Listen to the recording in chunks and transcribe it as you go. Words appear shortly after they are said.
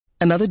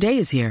Another day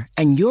is here,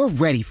 and you're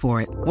ready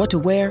for it. What to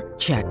wear?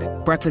 Check.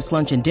 Breakfast,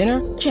 lunch, and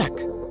dinner? Check.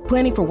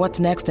 Planning for what's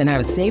next and how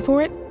to save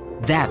for it?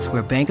 That's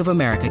where Bank of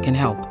America can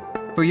help.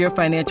 For your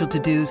financial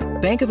to-dos,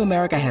 Bank of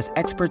America has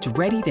experts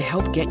ready to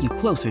help get you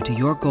closer to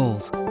your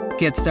goals.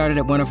 Get started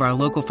at one of our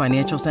local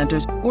financial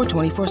centers or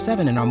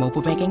 24/7 in our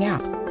mobile banking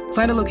app.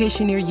 Find a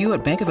location near you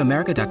at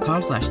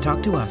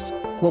bankofamerica.com/talktous.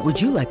 What would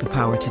you like the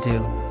power to do?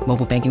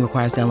 Mobile banking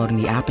requires downloading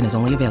the app and is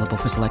only available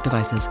for select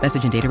devices.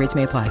 Message and data rates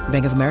may apply.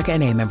 Bank of America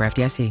N.A., member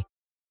FDIC.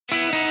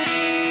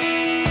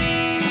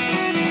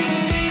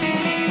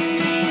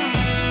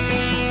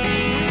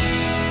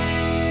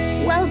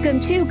 Welcome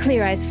to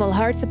Clear Eyes, Full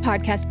Hearts, a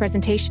podcast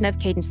presentation of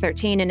Cadence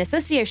 13 in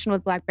association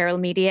with Black Barrel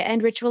Media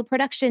and Ritual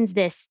Productions.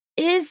 This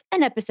is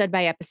an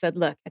episode-by-episode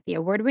look at the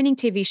award-winning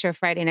TV show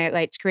Friday Night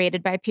Lights,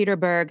 created by Peter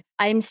Berg.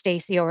 I'm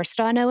Stacey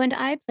Oristano, and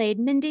I played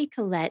Mindy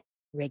Colette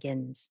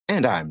Riggins.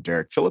 And I'm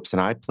Derek Phillips,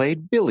 and I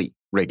played Billy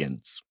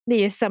Riggins.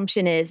 The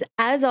assumption is,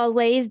 as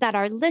always, that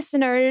our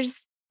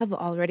listeners have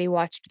already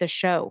watched the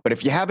show. But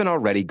if you haven't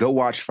already, go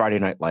watch Friday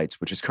Night Lights,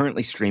 which is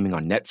currently streaming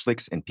on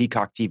Netflix and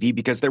Peacock TV,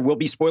 because there will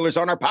be spoilers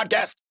on our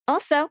podcast.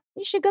 Also,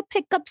 you should go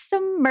pick up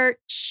some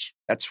merch.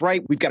 That's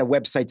right. We've got a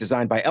website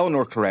designed by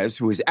Eleanor Carez,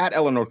 who is at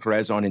Eleanor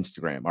Carez on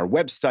Instagram. Our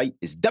website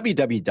is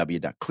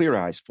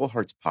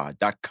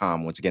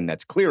www.cleareyesfullheartspod.com. Once again,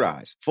 that's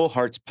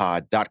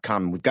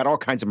cleareyesfullheartspod.com. We've got all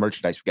kinds of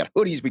merchandise. We got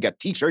hoodies, we got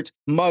t-shirts,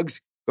 mugs.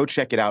 Go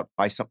check it out.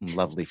 Buy something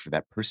lovely for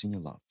that person you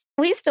love.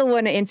 We still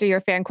want to answer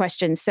your fan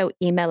questions, so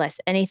email us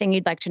anything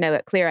you'd like to know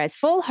at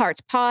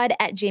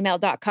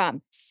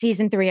cleareyesfullheartspod@gmail.com.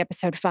 Season 3,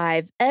 Episode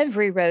 5,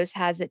 Every Rose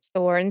Has Its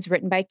Thorns,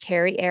 written by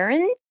Carrie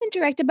Aaron and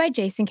directed by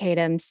Jason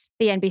Katims.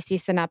 The NBC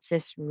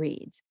synopsis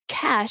reads,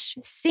 Cash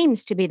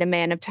seems to be the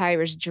man of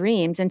Tyra's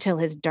dreams until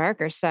his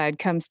darker side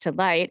comes to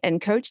light,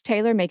 and Coach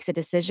Taylor makes a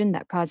decision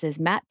that causes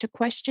Matt to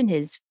question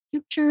his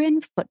future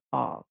in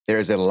football.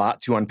 There's a lot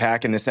to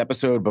unpack in this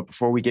episode, but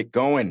before we get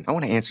going, I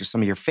want to answer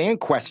some of your fan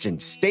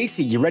questions.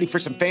 Stacey, you ready for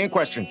some fan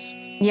questions?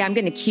 Yeah, I'm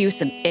going to cue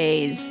some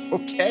A's.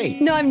 Okay.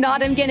 No, I'm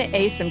not. I'm going to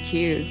A some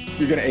Q's.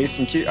 You're going to ace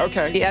some Q's?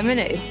 Okay. Yeah, I'm going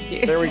to A some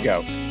Q's. There we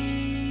go.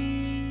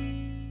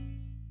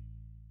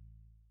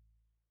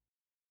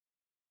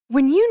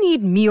 When you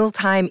need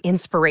mealtime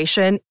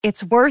inspiration,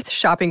 it's worth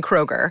shopping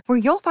Kroger, where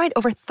you'll find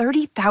over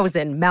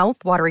 30,000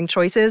 mouth-watering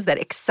choices that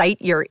excite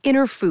your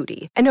inner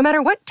foodie. And no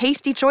matter what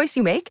tasty choice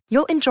you make,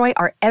 you'll enjoy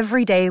our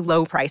everyday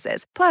low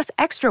prices, plus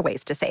extra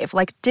ways to save,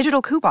 like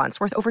digital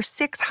coupons worth over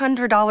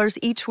 $600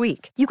 each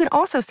week. You can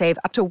also save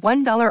up to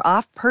 $1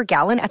 off per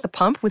gallon at the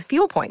pump with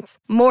fuel points.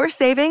 More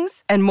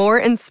savings and more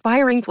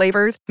inspiring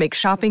flavors make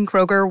shopping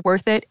Kroger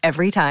worth it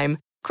every time.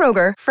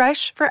 Kroger,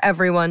 fresh for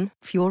everyone.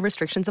 Fuel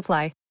restrictions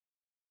apply.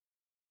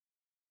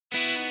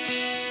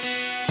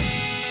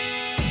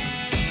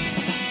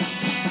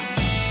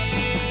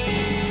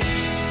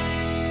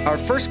 Our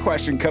first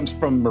question comes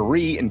from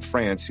Marie in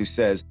France, who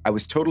says, I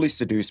was totally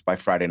seduced by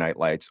Friday Night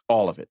Lights,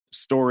 all of it. The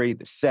story,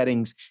 the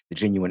settings, the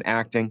genuine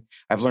acting.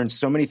 I've learned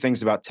so many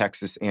things about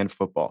Texas and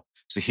football.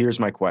 So here's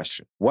my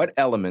question. What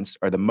elements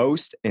are the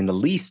most and the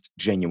least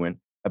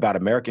genuine about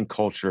American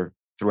culture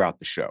throughout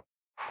the show?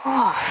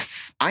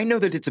 I know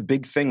that it's a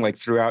big thing, like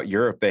throughout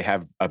Europe, they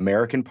have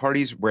American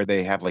parties where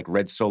they have like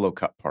red Solo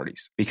Cup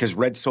parties, because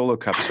red Solo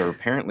Cups are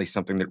apparently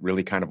something that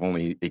really kind of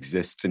only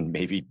exists in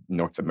maybe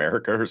North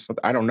America or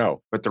something. I don't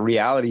know. But the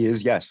reality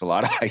is, yes, a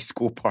lot of high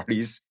school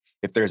parties,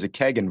 if there's a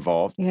keg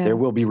involved, there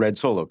will be red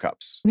Solo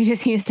Cups. We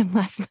just used them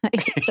last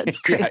night. That's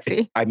crazy.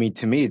 Yeah, I mean,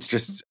 to me, it's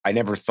just, I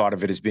never thought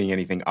of it as being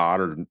anything odd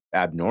or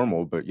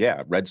abnormal. But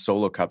yeah, red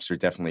Solo Cups are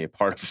definitely a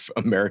part of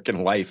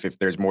American life if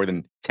there's more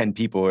than 10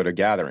 people at a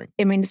gathering.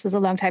 I mean, this was a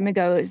long time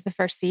ago. It was the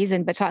first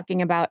season, but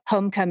talking about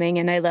homecoming,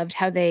 and I loved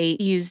how they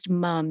used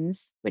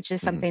mums, which is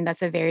something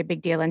that's a very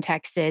big deal in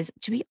Texas.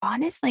 To be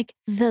honest, like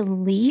the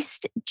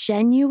least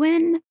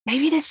genuine,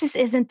 maybe this just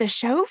isn't the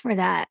show for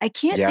that. I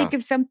can't think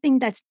of something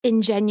that's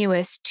ingenuous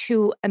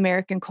to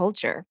American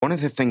culture. One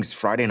of the things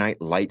Friday Night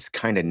Lights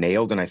kind of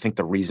nailed, and I think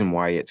the reason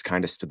why it's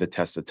kind of stood the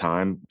test of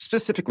time,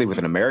 specifically with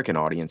an American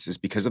audience, is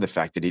because of the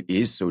fact that it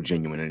is so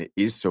genuine and it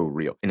is so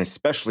real, and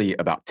especially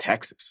about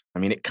Texas. I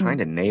mean, it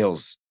kind of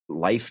nails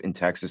life in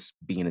Texas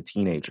being a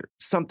teenager.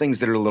 Some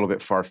things that are a little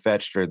bit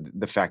far-fetched are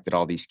the fact that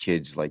all these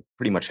kids like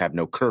pretty much have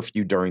no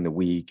curfew during the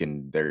week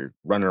and they're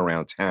running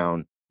around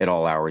town at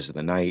all hours of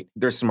the night.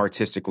 There's some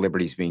artistic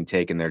liberties being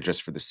taken there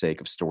just for the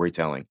sake of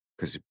storytelling,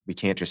 because we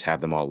can't just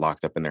have them all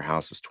locked up in their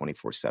houses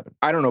 24/7.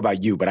 I don't know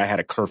about you, but I had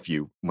a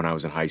curfew when I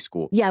was in high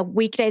school. Yeah,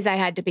 weekdays I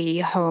had to be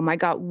home. I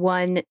got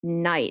one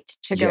night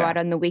to go out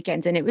on the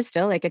weekends, and it was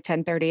still like a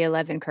 10:30,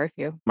 11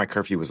 curfew. My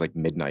curfew was like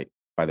midnight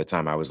by the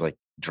time I was like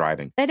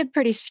driving. They had a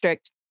pretty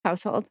strict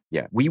household.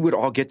 Yeah. We would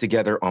all get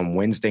together on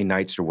Wednesday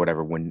nights or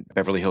whatever when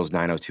Beverly Hills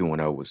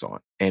 90210 was on.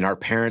 And our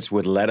parents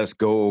would let us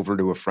go over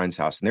to a friend's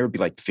house. And there would be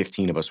like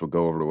 15 of us would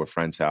go over to a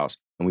friend's house.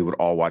 And we would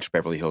all watch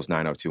Beverly Hills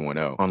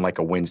 90210 on like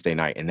a Wednesday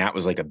night. And that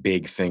was like a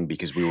big thing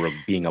because we were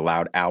being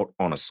allowed out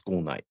on a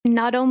school night.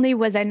 Not only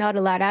was I not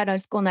allowed out on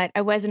school night,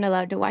 I wasn't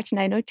allowed to watch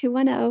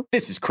 90210.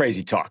 This is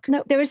crazy talk.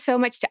 No, there was so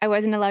much. I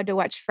wasn't allowed to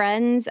watch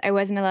Friends. I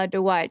wasn't allowed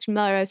to watch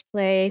Melrose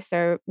Place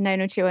or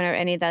 90210 or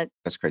any of that.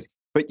 That's crazy.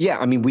 But yeah,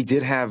 I mean, we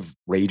did have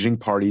raging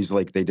parties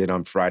like they did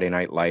on Friday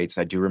Night Lights.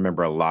 I do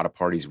remember a lot of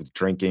parties with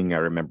drinking. I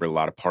remember a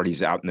lot of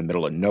parties out in the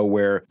middle of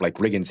nowhere, like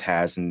Riggins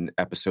has in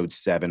episode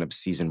 7 of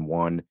season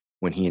 1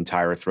 when he and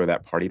Tyra throw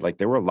that party. Like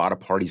there were a lot of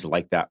parties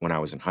like that when I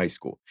was in high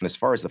school. And as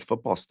far as the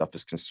football stuff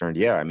is concerned,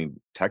 yeah, I mean,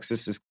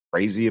 Texas is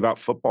crazy about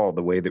football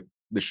the way that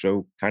the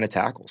show kind of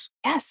tackles.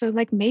 Yeah, so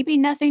like maybe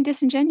nothing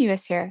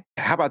disingenuous here.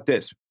 How about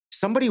this?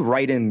 Somebody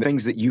write in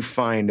things that you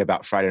find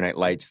about Friday Night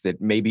Lights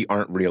that maybe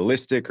aren't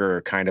realistic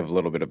or kind of a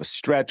little bit of a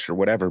stretch or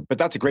whatever. But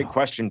that's a great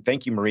question.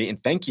 Thank you, Marie.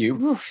 And thank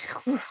you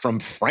from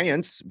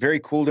France. Very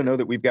cool to know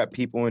that we've got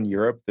people in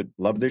Europe that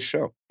love this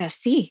show.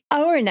 See.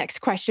 Our next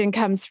question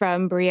comes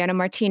from Brianna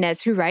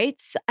Martinez, who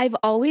writes, I've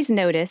always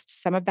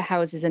noticed some of the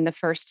houses in the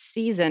first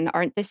season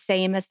aren't the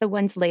same as the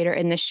ones later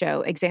in the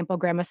show. Example,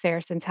 Grandma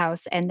Saracen's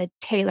house and the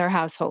Taylor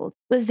household.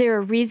 Was there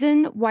a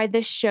reason why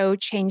the show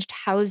changed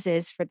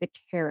houses for the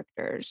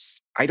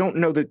characters? I don't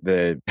know that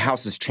the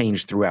houses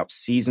changed throughout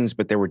seasons,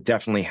 but there were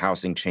definitely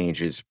housing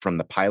changes from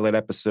the pilot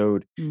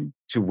episode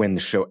to when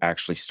the show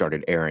actually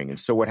started airing. And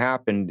so what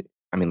happened,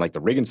 I mean, like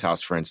the Riggins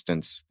house, for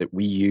instance, that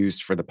we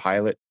used for the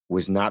pilot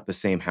was not the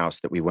same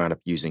house that we wound up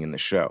using in the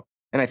show.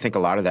 And I think a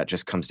lot of that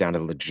just comes down to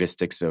the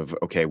logistics of,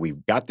 okay,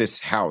 we've got this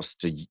house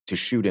to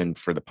shoot in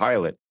for the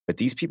pilot, but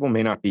these people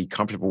may not be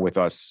comfortable with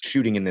us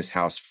shooting in this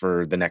house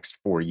for the next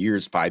 4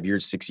 years, 5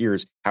 years, 6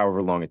 years,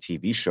 however long a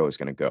TV show is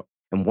going to go.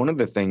 And one of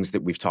the things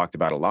that we've talked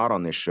about a lot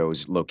on this show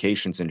is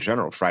locations in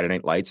general. Friday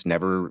Night Lights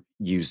never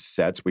used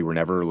sets. We were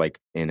never like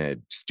in a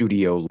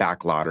studio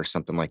backlot or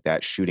something like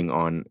that shooting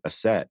on a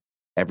set.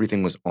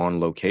 Everything was on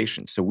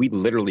location. So we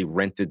literally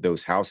rented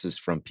those houses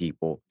from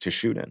people to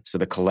shoot in. So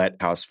the Collette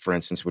house, for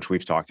instance, which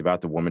we've talked about,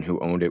 the woman who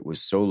owned it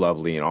was so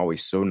lovely and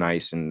always so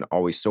nice and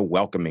always so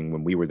welcoming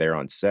when we were there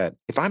on set.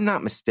 If I'm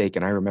not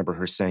mistaken, I remember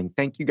her saying,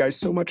 thank you guys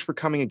so much for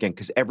coming again.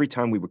 Because every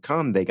time we would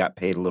come, they got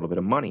paid a little bit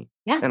of money.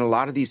 Yeah. And a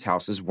lot of these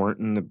houses weren't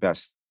in the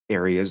best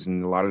areas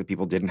and a lot of the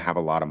people didn't have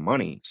a lot of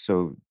money.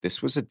 So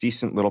this was a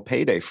decent little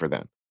payday for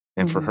them.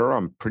 And for her,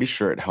 I'm pretty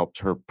sure it helped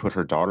her put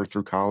her daughter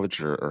through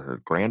college or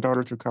her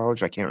granddaughter through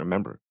college. I can't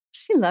remember.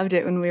 She loved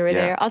it when we were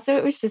there. Also,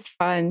 it was just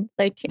fun.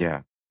 Like,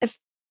 if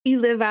you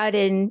live out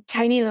in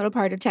tiny little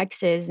part of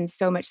Texas and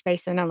so much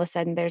space, and all of a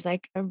sudden there's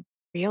like a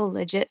real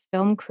legit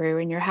film crew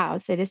in your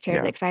house, it is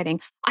terribly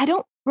exciting. I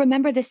don't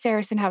remember the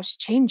Saracen house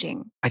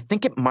changing. I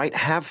think it might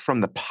have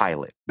from the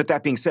pilot. But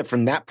that being said,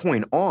 from that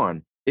point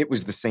on, it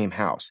was the same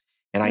house.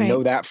 And I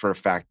know that for a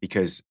fact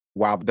because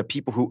while the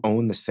people who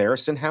own the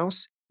Saracen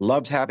house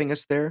loved having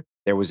us there,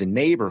 there was a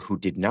neighbor who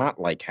did not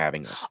like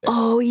having us there.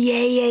 Oh,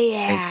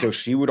 yeah. And so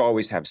she would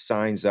always have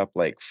signs up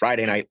like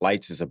Friday Night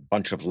Lights is a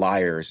bunch of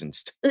liars and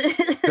stuff.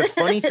 The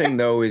funny thing,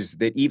 though, is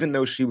that even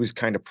though she was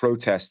kind of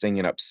protesting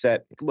and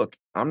upset, look,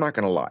 I'm not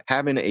going to lie.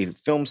 Having a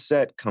film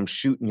set come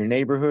shoot in your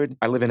neighborhood,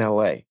 I live in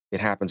LA.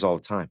 It happens all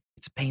the time.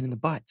 It's a pain in the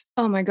butt.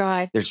 Oh, my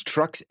God. There's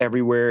trucks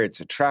everywhere.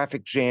 It's a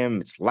traffic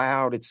jam. It's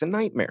loud. It's a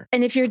nightmare.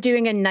 And if you're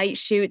doing a night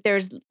shoot,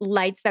 there's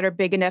lights that are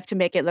big enough to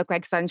make it look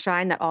like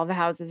sunshine that all the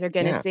houses are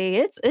going to see.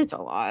 It's a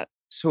lot.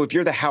 So if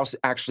you're the house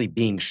actually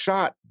being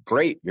shot,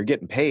 great, you're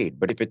getting paid.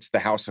 But if it's the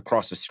house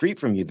across the street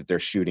from you that they're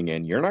shooting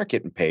in, you're not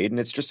getting paid. And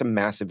it's just a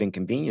massive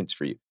inconvenience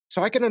for you.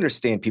 So I can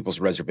understand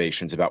people's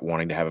reservations about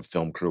wanting to have a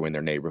film crew in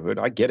their neighborhood.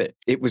 I get it.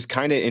 It was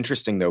kind of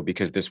interesting, though,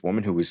 because this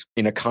woman who was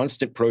in a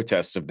constant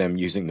protest of them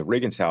using the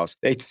Riggins house,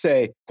 they'd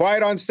say,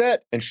 quiet on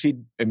set. And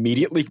she'd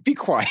immediately be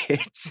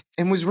quiet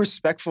and was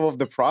respectful of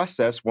the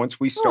process once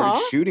we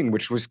started shooting,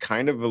 which was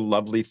kind of a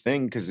lovely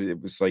thing because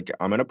it was like,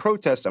 I'm going to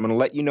protest. I'm going to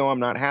let you know I'm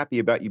not happy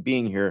about you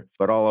being here,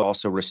 but I'll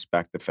also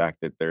respect the fact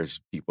that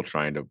there's people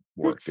trying to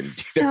work and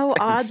do their so thing.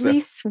 Oddly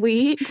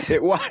sweet.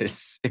 It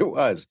was.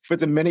 But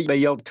the minute they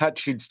yelled cut,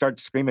 she'd start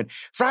screaming,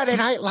 Friday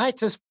Night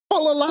Lights is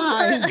full of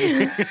lies.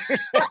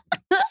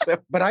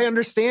 But I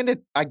understand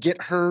it. I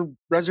get her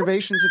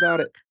reservations about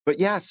it. But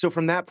yeah, so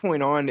from that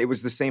point on, it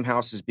was the same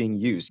house as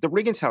being used. The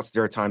Riggins house,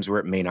 there are times where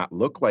it may not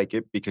look like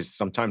it because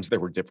sometimes there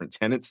were different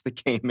tenants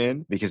that came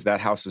in because that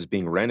house was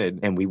being rented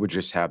and we would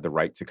just have the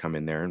right to come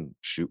in there and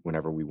shoot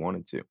whenever we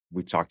wanted to.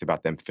 We've talked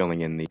about them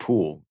filling in the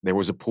pool. There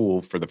was a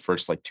pool for the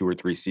first like 2 or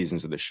 3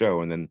 seasons of the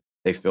show and then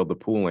they filled the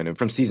pool in. And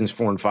from seasons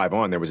 4 and 5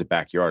 on, there was a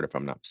backyard if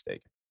I'm not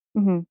mistaken.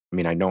 Mm-hmm. I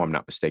mean, I know I'm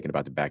not mistaken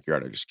about the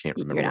backyard. I just can't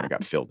remember when it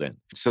got filled in.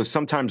 So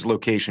sometimes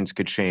locations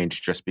could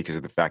change just because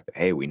of the fact that,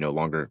 hey, we no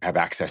longer have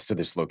access to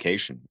this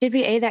location. Did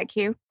we A that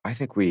cue? I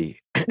think we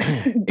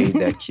ate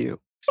that cue,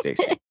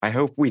 Stacey. I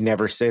hope we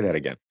never say that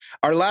again.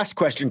 Our last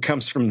question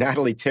comes from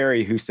Natalie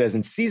Terry, who says,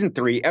 in season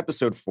 3,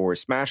 episode 4,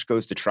 Smash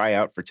goes to try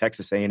out for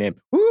Texas A&M.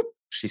 Whoop!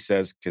 she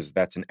says, because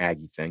that's an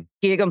Aggie thing.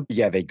 Gig 'em.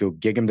 Yeah, they go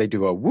gig 'em. They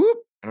do a whoop.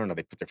 I don't know.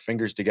 They put their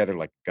fingers together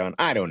like a gun.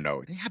 I don't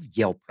know. They have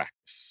yell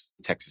practice,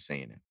 Texas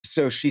A&M.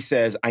 So she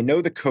says, I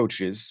know the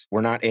coaches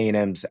were not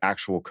A&M's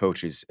actual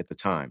coaches at the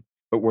time,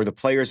 but were the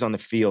players on the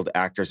field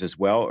actors as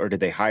well, or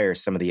did they hire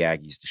some of the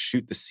Aggies to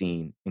shoot the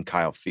scene in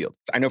Kyle Field?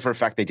 I know for a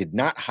fact they did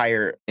not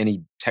hire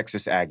any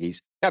Texas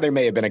Aggies. Now, there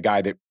may have been a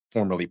guy that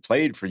formerly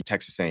played for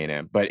Texas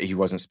A&M, but he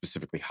wasn't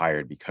specifically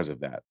hired because of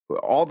that.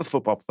 All the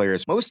football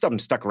players, most of them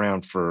stuck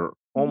around for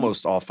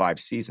almost all 5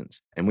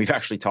 seasons. And we've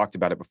actually talked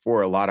about it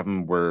before. A lot of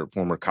them were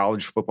former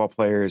college football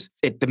players.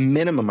 At the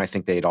minimum, I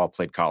think they had all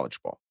played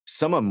college ball.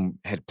 Some of them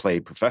had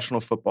played professional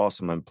football.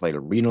 Some of them played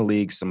arena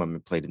league. Some of them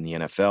had played in the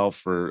NFL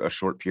for a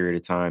short period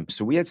of time.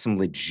 So we had some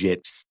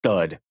legit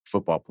stud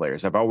football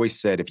players. I've always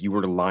said if you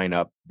were to line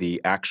up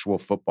the actual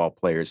football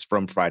players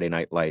from Friday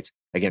Night Lights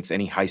against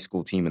any high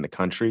school team in the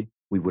country,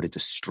 we would have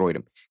destroyed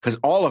them because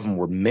all of them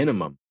were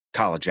minimum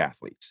college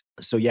athletes.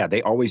 So yeah,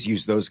 they always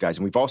use those guys.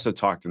 And we've also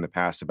talked in the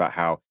past about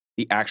how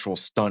the actual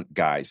stunt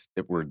guys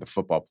that were the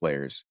football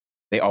players,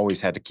 they always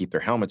had to keep their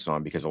helmets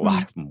on because a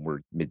lot of them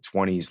were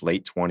mid-20s,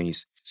 late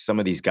 20s. Some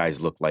of these guys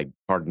look like,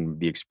 pardon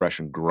the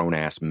expression,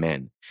 grown-ass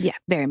men. Yeah,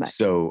 very much.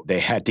 So they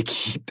had to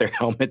keep their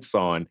helmets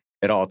on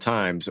at all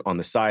times on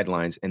the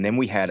sidelines. And then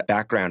we had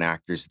background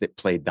actors that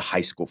played the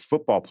high school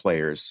football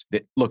players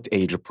that looked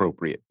age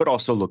appropriate, but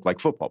also looked like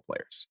football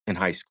players in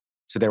high school.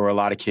 So there were a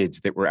lot of kids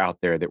that were out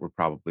there that were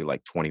probably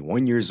like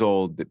 21 years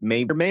old that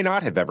may or may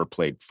not have ever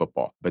played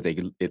football, but they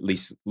at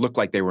least looked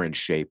like they were in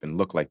shape and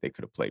looked like they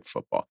could have played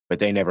football, but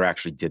they never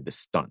actually did the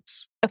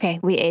stunts. Okay,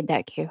 we ate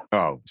that cue.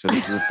 Oh, so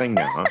this is a thing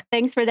now, huh?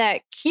 Thanks for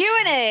that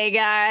Q&A,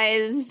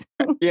 guys.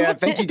 Yeah,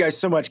 thank you guys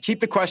so much.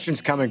 Keep the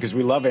questions coming because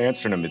we love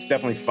answering them. It's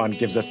definitely fun.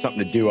 Gives us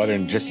something to do other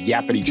than just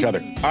yap at each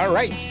other. All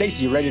right,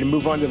 Stacey, you ready to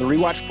move on to the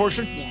rewatch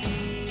portion?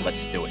 Yes.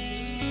 Let's do it.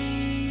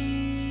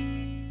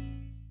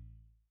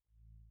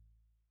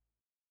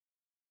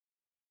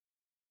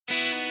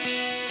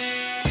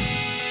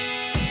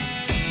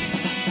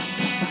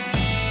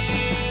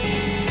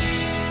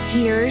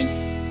 Here's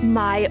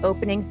my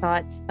opening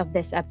thoughts of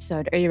this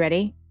episode. Are you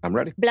ready? I'm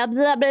ready. Blah,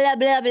 blah, blah,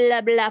 blah,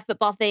 blah, blah.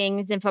 Football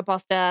things and football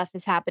stuff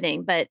is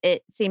happening, but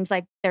it seems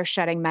like they're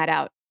shutting Matt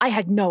out. I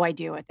had no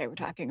idea what they were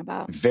talking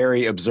about.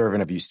 Very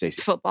observant of you,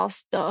 Stacey. Football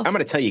stuff. I'm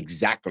going to tell you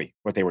exactly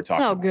what they were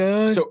talking about.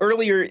 Good. So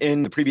earlier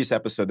in the previous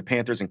episode, the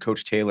Panthers and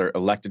Coach Taylor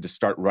elected to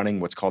start running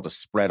what's called a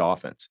spread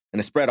offense. And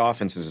a spread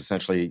offense is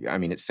essentially, I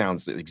mean, it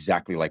sounds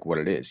exactly like what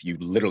it is. You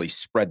literally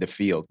spread the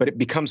field, but it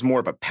becomes more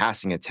of a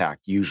passing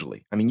attack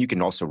usually. I mean, you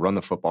can also run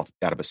the football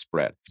out of a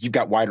spread. You've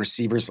got wide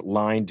receivers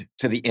lined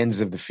to the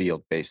ends of the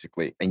field,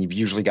 basically. And you've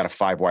usually got a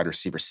 5 wide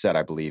receiver set,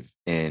 I believe,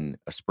 in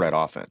a spread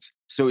offense.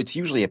 So it's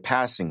usually a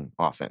passing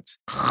offense.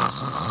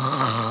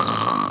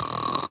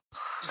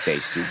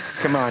 Stacey,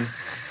 come on.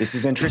 This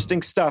is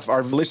interesting stuff.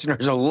 Our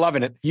listeners are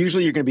loving it.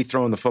 Usually you're going to be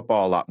throwing the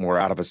football a lot more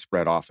out of a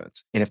spread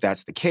offense. And if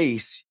that's the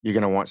case, you're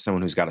going to want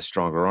someone who's got a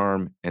stronger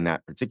arm. In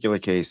that particular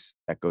case,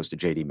 that goes to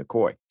J.D.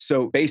 McCoy.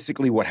 So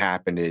basically what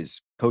happened is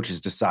coaches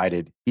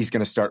decided he's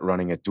going to start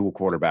running a dual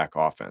quarterback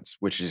offense,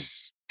 which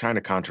is kind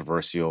of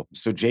controversial.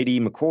 So J.D.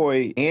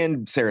 McCoy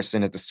and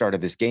Saracen at the start of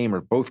this game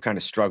are both kind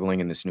of struggling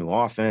in this new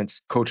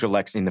offense. Coach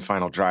elects in the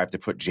final drive to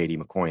put J.D.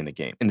 McCoy in the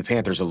game. And the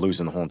Panthers are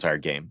losing the whole entire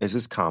game. This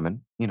is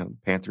common. You know,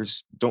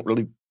 Panthers don't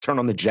really turn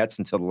on the Jets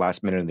until the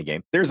last minute in the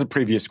game. There's a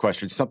previous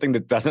question, something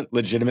that doesn't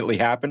legitimately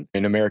happen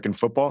in American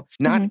football.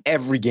 Not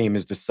every game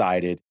is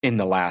decided in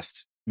the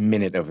last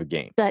minute of a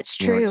game. That's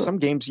You know, true. in some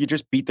games, you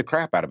just beat the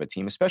crap out of a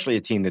team, especially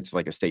a team that's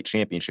like a state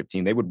championship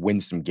team. They would win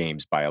some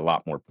games by a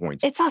lot more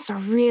points. It's also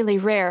really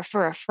rare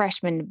for a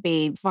freshman to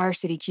be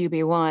varsity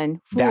QB1.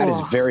 That is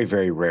Whew. very,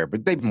 very rare.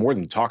 But they've more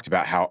than talked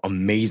about how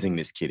amazing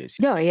this kid is.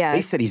 Oh, yeah.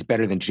 They said he's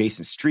better than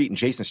Jason Street, and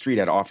Jason Street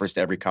had offers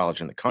to every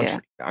college in the country.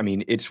 I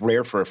mean, it's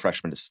rare for a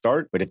freshman to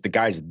start, but if the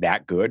guy's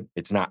that good,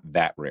 it's not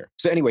that rare.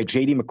 So anyway,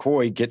 J.D.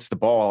 McCoy gets the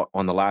ball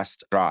on the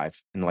last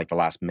drive in like the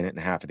last minute and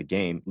a half of the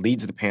game,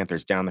 leads the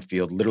Panthers down the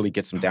field, literally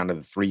gets them down to the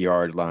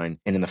 3-yard line.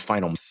 And in the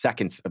final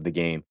seconds of the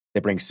game,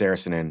 they bring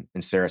Saracen in,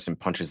 and Saracen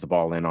punches the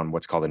ball in on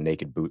what's called a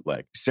naked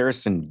bootleg.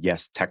 Saracen,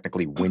 yes,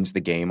 technically wins the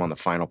game on the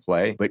final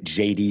play, but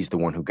JD's the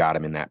one who got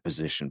him in that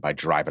position by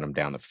driving him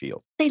down the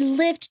field. They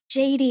lift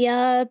JD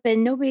up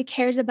and nobody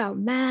cares about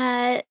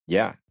Matt.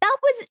 Yeah. That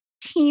was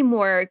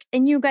teamwork.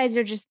 And you guys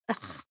are just,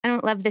 I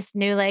don't love this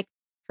new like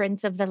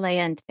Prince of the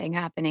Land thing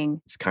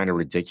happening. It's kind of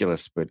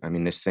ridiculous, but I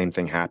mean, this same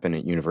thing happened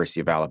at University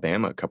of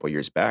Alabama a couple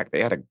years back.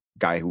 They had a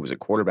guy who was a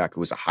quarterback who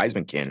was a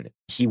Heisman candidate.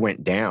 He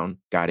went down,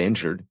 got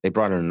injured. They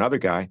brought in another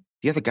guy.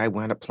 The other guy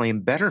wound up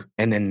playing better.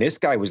 And then this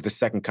guy was the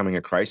second coming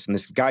of Christ. And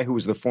this guy who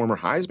was the former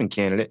Heisman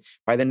candidate,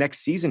 by the next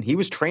season, he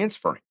was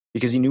transferring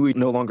because he knew he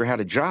no longer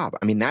had a job.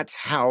 I mean, that's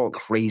how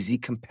crazy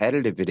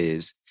competitive it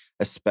is,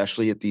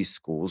 especially at these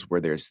schools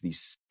where there's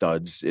these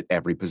studs at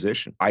every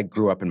position. I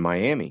grew up in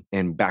Miami,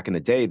 and back in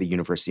the day, the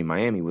University of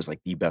Miami was like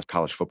the best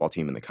college football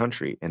team in the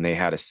country. And they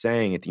had a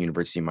saying at the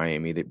University of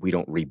Miami that we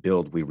don't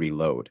rebuild, we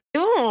reload.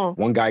 Ooh, Oh.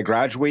 One guy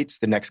graduates,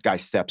 the next guy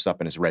steps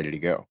up and is ready to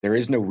go. There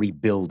is no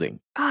rebuilding.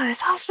 Oh, this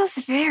all feels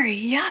very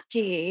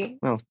yucky.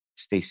 Well,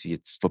 Stacey,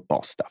 it's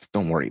football stuff.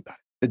 Don't worry about it.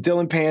 The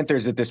Dillon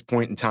Panthers at this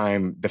point in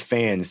time, the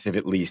fans have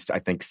at least, I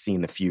think,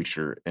 seen the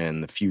future,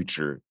 and the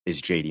future is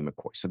J.D.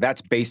 McCoy. So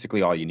that's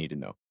basically all you need to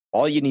know.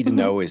 All you need to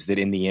know is that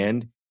in the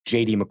end,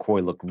 J.D.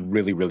 McCoy looked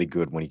really, really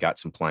good when he got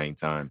some playing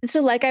time.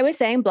 So like I was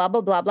saying, blah,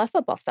 blah, blah, blah,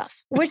 football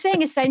stuff. We're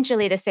saying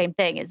essentially the same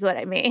thing is what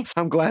I mean.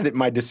 I'm glad that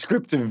my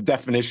descriptive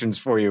definitions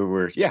for you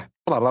were,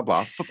 blah, blah,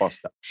 blah, football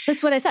stuff.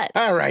 That's what I said.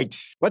 All right.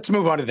 Let's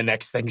move on to the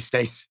next thing,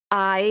 Stace.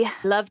 I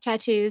love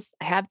tattoos.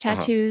 I have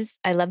tattoos.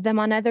 I love them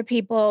on other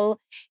people.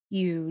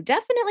 You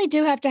definitely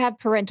do have to have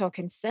parental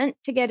consent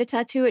to get a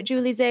tattoo at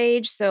Julie's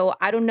age. So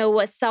I don't know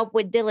what's up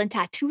with Dillon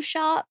Tattoo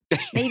Shop.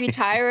 Maybe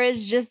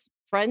Tyra's just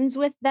friends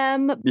with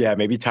them. Yeah,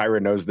 maybe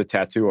Tyra knows the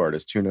tattoo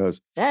artist. Who knows?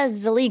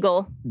 That's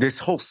illegal. This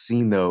whole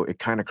scene, though, it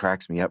kind of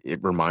cracks me up. It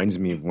reminds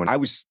me of when I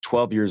was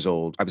 12 years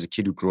old. I was a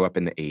kid who grew up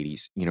in the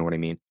 80s. You know what I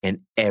mean?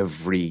 And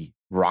every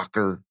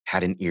rocker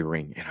had an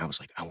earring. And I was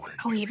like, I want an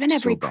earring. Oh, even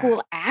every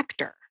cool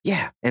actor.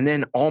 Yeah. And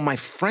then all my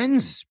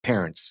friends'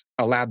 parents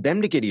allowed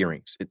them to get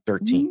earrings at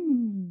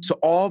 13. So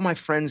all my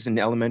friends in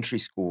elementary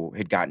school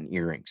had gotten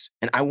earrings.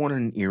 And I wanted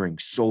an earring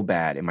so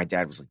bad. And my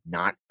dad was like,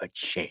 not a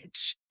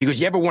chance. He goes,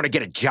 you ever want to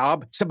get a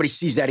job? Somebody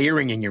sees that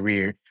earring in your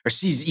ear or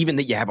sees even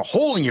that you have a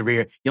hole in your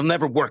ear, you'll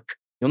never work.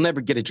 You'll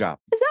never get a job.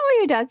 Is that what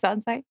your dad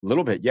sounds like? A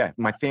little bit, yeah.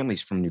 My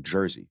family's from New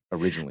Jersey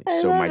originally.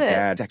 So my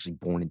dad's actually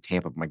born in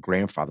Tampa, but my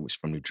grandfather was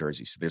from New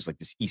Jersey. So there's like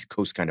this East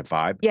Coast kind of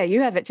vibe. Yeah,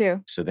 you have it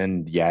too. So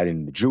then you add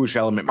in the Jewish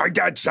element. My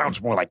dad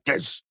sounds more like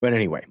this. But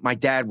anyway, my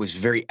dad was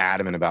very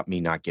adamant about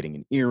me not getting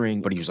an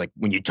earring. But he was like,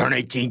 when you turn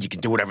 18, you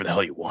can do whatever the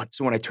hell you want.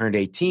 So when I turned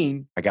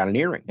 18, I got an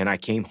earring. And I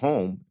came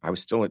home. I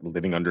was still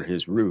living under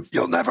his roof.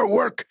 You'll never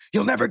work.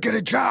 You'll never get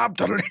a job.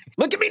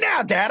 Look at me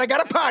now, Dad. I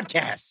got a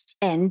podcast.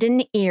 And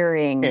an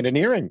earring. And an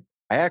earring.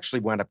 I actually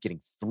wound up getting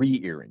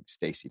 3 earrings,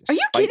 Stacey, to Are you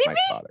spite kidding my me?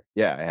 father.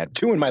 Yeah, I had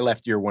 2 in my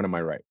left ear, 1 in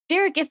my right.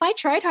 Derek, if I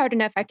tried hard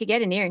enough, I could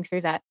get an earring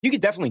through that. You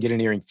could definitely get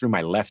an earring through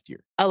my left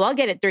ear. Oh, I'll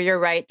get it through your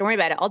right. Don't worry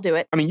about it. I'll do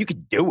it. I mean, you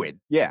could do it.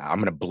 Yeah, I'm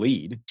going to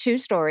bleed. 2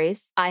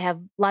 stories. I have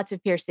lots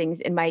of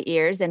piercings in my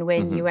ears. And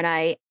when you and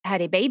I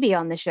had a baby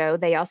on the show,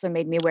 they also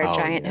made me wear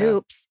giant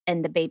hoops.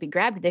 And the baby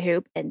grabbed the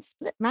hoop and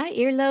split my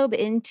earlobe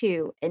in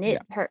 2. And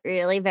it hurt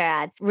really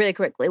bad. Really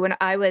quickly. When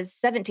I was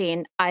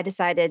 17, I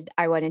decided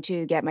I wanted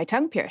to get my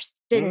tongue pierced.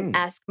 Didn't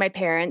ask my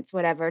parents,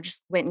 whatever,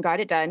 just went and got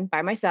it done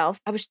by myself.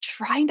 I was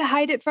trying to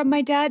hide it from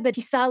my dad, but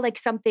he saw like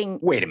something.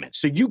 Wait a minute.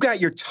 So you got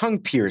your tongue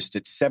pierced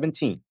at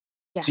 17?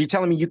 Yeah. So you're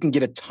telling me you can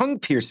get a tongue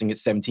piercing at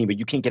 17, but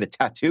you can't get a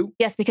tattoo?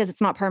 Yes, because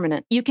it's not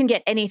permanent. You can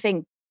get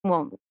anything,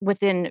 well,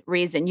 within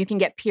reason. You can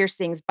get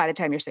piercings by the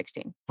time you're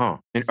 16. Huh.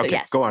 So, okay,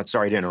 yes. Go on.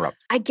 Sorry to interrupt.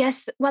 I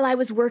guess while I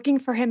was working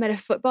for him at a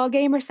football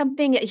game or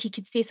something, he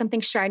could see something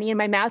shiny in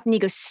my mouth and he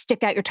goes,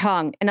 stick out your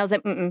tongue. And I was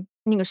like, mm-mm.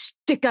 And he goes,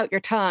 stick out your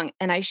tongue.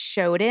 And I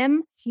showed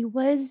him. He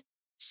was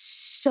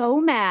so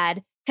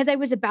mad because I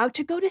was about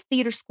to go to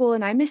theater school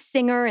and I'm a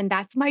singer and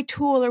that's my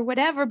tool or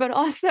whatever. But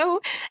also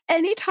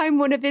anytime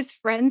one of his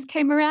friends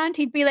came around,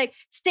 he'd be like,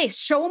 Stace,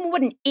 show him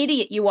what an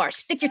idiot you are.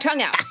 Stick your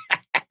tongue out.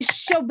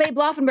 Show Babe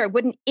Laufenberg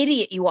what an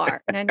idiot you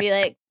are. And I'd be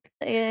like,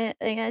 I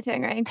got a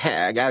tongue ring.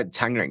 I got a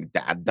tongue ring,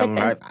 Dad. But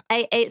then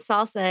I ate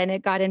salsa and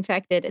it got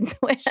infected. And so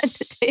I had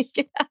to take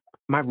it out.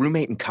 My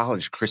roommate in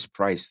college, Chris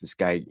Price, this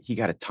guy, he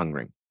got a tongue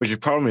ring. But the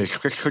problem is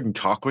Chris couldn't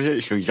talk with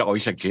it, so he's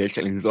always like this,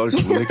 and he's always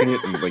licking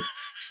it and like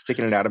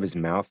sticking it out of his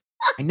mouth.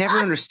 I never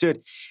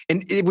understood.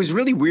 And it was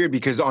really weird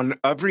because on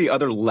every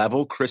other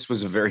level, Chris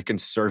was a very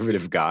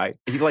conservative guy.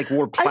 He like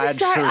wore plaid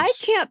shirts. I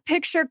can't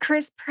picture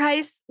Chris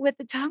Price with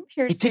the tongue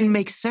piercing. It didn't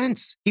make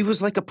sense. He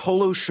was like a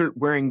polo shirt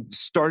wearing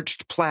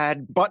starched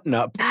plaid button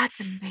up.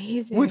 That's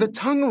amazing. With a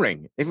tongue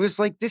ring. It was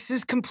like, this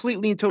is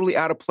completely and totally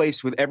out of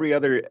place with every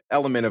other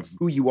element of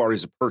who you are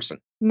as a person.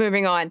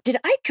 Moving on. Did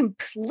I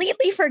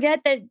completely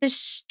forget that the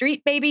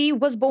street baby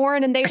was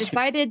born and they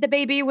decided the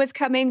baby was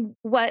coming?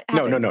 What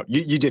happened? No.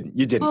 You didn't.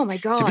 You didn't. Oh my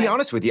God. To be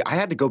honest with you, I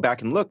had to go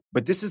back and look,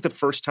 but this is the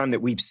first time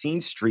that we've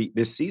seen Street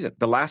this season.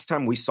 The last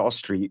time we saw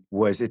Street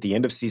was at the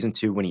end of season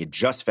 2 when he had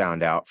just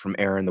found out from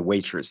Erin, the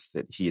waitress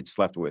that he had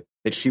slept with,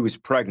 that she was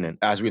pregnant.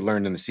 As we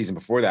learned in the season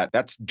before that,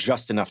 that's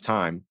just enough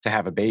time to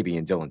have a baby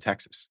in Dillon,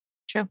 Texas.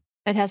 True.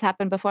 It has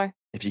happened before.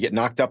 If you get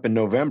knocked up in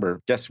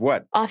November, guess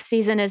what? Off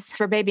season is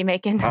for baby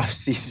making. Off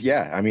season,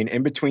 yeah. I mean,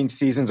 in between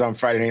seasons on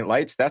Friday Night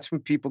Lights, that's when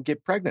people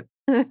get pregnant.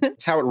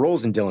 That's how it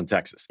rolls in Dillon,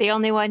 Texas. The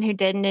only one who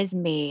didn't is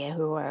me,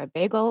 who were a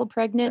big old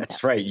pregnant.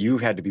 That's right. You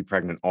had to be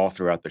pregnant all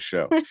throughout the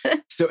show.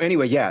 So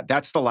anyway, yeah,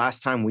 that's the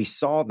last time we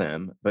saw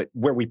them. But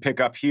where we pick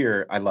up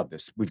here, I love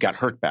this. We've got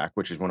Herc back,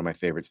 which is one of my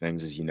favorite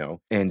things, as you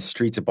know. And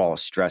Street's a ball of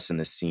stress in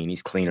this scene.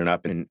 He's cleaning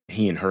up in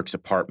he and Herc's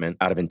apartment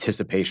out of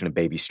anticipation of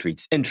baby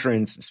Street's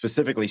entrance. And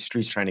specifically,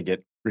 Street's trying to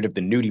get rid of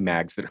the nudie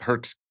mags that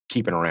Herc's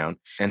keeping around.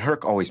 And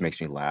Herc always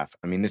makes me laugh.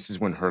 I mean, this is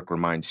when Herc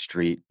reminds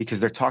Street, because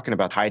they're talking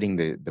about hiding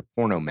the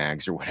porno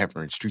mags or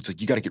whatever. And Street's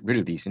like, you got to get rid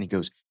of these. And he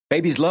goes,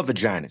 Babies love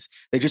vaginas.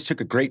 They just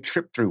took a great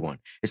trip through one.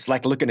 It's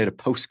like looking at a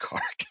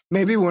postcard.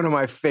 Maybe one of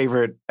my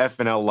favorite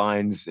FNL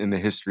lines in the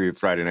history of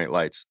Friday Night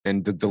Lights.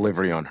 And the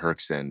delivery on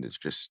Herc's end is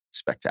just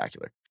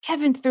spectacular.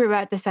 Kevin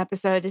throughout this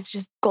episode is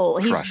just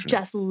gold. He's Crushing it.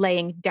 just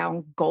laying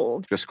down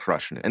gold. Just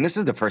crushing it. And this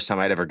is the first time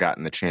I'd ever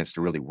gotten the chance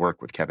to really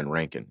work with Kevin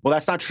Rankin. Well,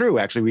 that's not true,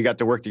 actually. We got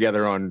to work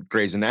together on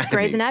Grey's Anatomy.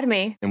 Grey's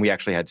Anatomy. And we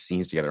actually had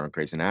scenes together on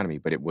Grey's Anatomy,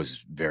 but it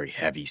was very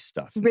heavy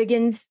stuff.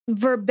 Riggins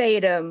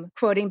verbatim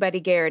quoting Buddy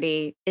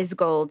Garrity is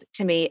gold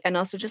to me. And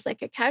also just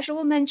like a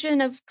casual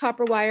mention of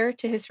copper wire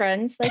to his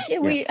friends. Like, yeah,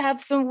 we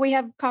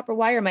have copper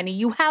wire money.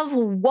 You have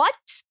what?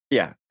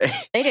 Yeah.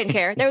 They didn't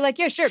care. They were like,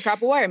 yeah, sure,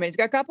 copper wire money. He's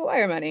got copper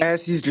wire money.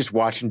 As he's just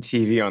watching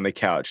TV on the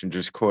couch and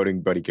just quoting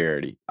Buddy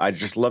Garrity, I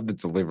just love the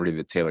delivery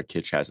that Taylor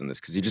Kitsch has in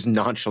this because he just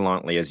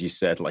nonchalantly, as you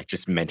said, like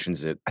just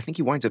mentions it. I think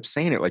he winds up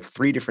saying it like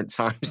 3 different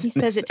times. He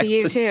says it to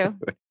you too.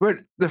 But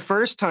the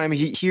first time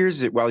he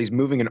hears it while he's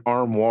moving an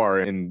armoire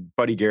in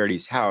Buddy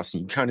Garrity's house,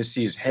 and you kind of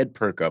see his head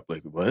perk up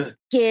like, what?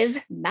 Give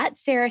Matt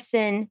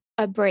Saracen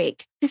a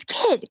break. This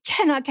kid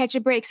cannot catch a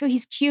break, so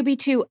he's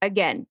QB2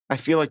 again. I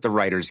feel like the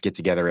writers get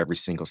together every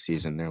single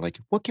season. They're like,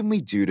 what can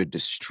we do to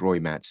destroy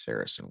Matt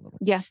Saracen a little?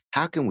 Yeah.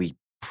 How can we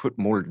put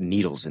more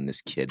needles in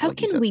this kid? How like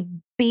can we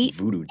beat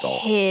voodoo doll?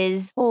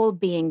 His whole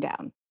being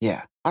down?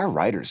 Yeah, our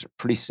writers are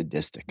pretty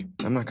sadistic.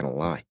 I'm not going to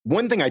lie.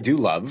 One thing I do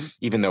love,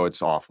 even though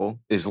it's awful,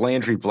 is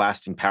Landry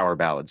blasting power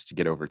ballads to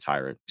get over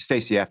Tyra.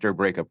 Stacey, after a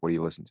breakup, what do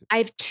you listen to? I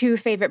have 2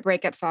 favorite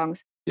breakup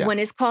songs. Yeah. One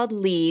is called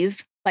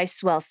Leave by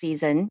Swell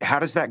Season. How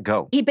does that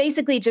go? He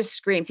basically just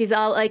screams. He's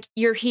all like,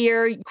 you're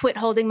here, quit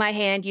holding my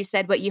hand. You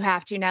said what you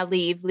have to, now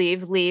leave,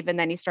 leave, leave. And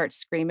then he starts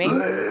screaming.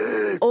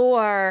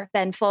 Or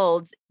Ben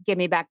Folds, give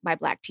me back my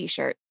black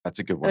t-shirt. That's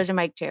a good one. Those are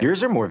my 2.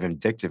 Yours are more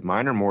vindictive.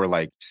 Mine are more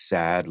like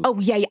sad. Oh,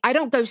 yeah. I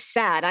don't go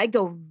sad. I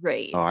go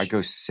rage. Oh, I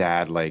go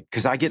sad, like,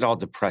 because I get all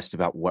depressed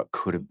about what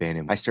could have been.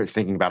 And I start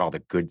thinking about all the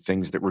good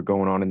things that were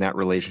going on in that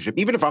relationship.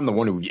 Even if I'm the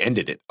one who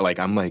ended it, like,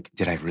 I'm like,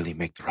 did I really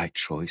make the right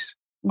choice?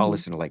 I'll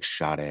listen to like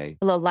Sade.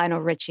 A little Lionel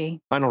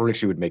Richie. Lionel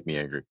Richie would make me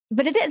angry.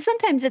 But it is,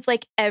 sometimes it's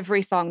like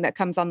every song that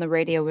comes on the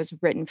radio was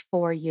written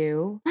for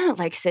you. I don't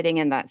like sitting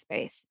in that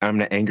space. I'm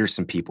going to anger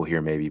some people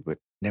here maybe, but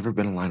never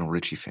been a Lionel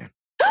Richie fan.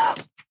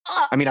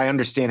 I mean, I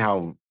understand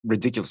how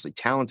ridiculously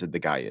talented the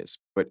guy is,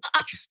 but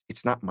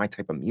it's not my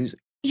type of music.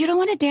 You don't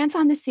want to dance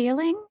on the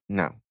ceiling?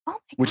 No. Oh my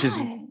Which God.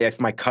 is,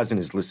 if my cousin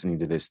is listening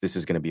to this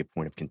is going to be a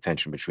point of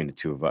contention between the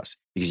two of us.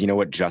 Because you know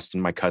what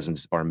Justin, my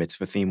cousin's bar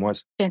mitzvah theme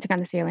was? Dancing on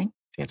the ceiling.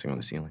 Dancing on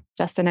the ceiling.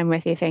 Justin, I'm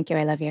with you. Thank you.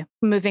 I love you.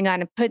 Moving on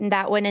and putting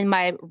that one in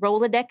my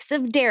Rolodex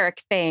of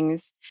Derek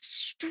things.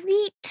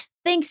 Street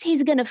thinks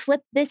he's going to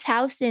flip this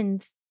house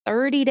in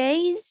 30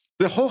 days.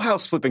 The whole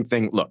house flipping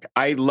thing, look,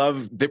 I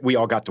love that we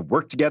all got to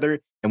work together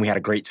and we had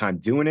a great time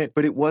doing it,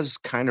 but it was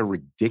kind of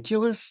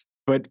ridiculous.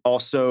 But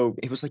also,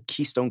 it was like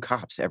Keystone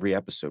Cops every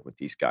episode with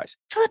these guys.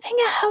 Flipping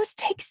a house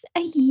takes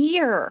a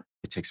year.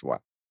 It takes a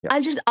while.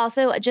 Yes.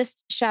 I just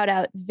shout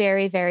out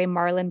very, very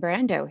Marlon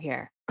Brando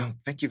here. Oh,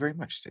 thank you very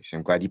much, Stacey.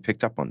 I'm glad you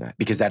picked up on that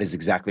because that is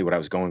exactly what I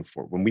was going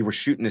for. When we were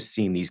shooting this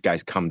scene, these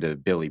guys come to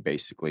Billy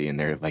basically, and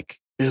they're like,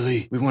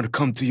 Billy, we want to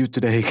come to you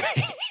today.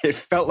 It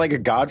felt like a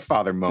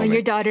Godfather moment. On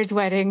your daughter's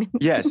wedding.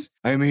 Yes,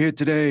 I am here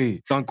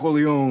today, Don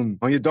Corleone,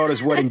 on your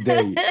daughter's wedding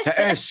day, to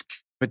ask.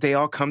 But they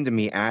all come to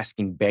me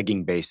asking,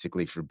 begging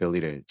basically for Billy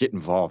to get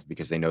involved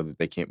because they know that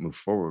they can't move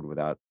forward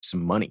without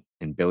some money.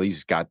 And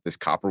Billy's got this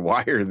copper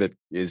wire that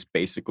is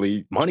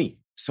basically money.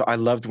 So I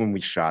loved when we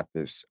shot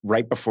this.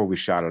 Right before we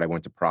shot it, I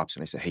went to props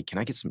and I said, hey, can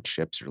I get some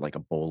chips or like a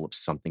bowl of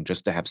something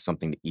just to have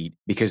something to eat?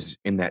 Because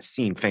in that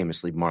scene,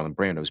 famously, Marlon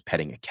Brando's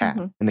petting a cat.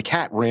 Mm-hmm. And the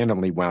cat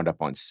randomly wound up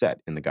on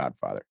set in The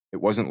Godfather.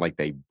 It wasn't like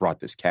they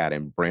brought this cat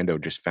and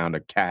Brando just found a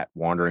cat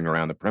wandering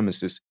around the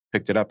premises,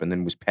 picked it up, and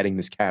then was petting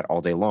this cat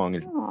all day long.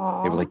 And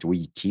they were like, do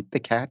we keep the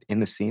cat in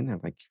the scene? They're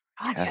like,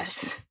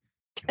 yes.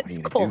 What are you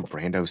going to do?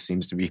 Brando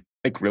seems to be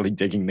like really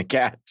digging the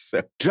cat.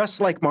 So just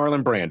like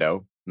Marlon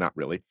Brando, not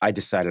really, I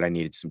decided I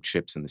needed some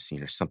chips in the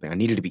scene or something. I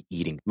needed to be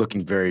eating,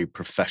 looking very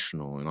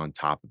professional and on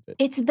top of it.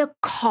 It's the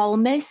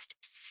calmest,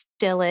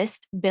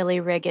 stillest Billy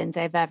Riggins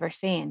I've ever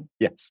seen.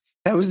 Yes,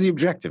 that was the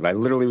objective. I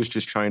literally was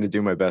just trying to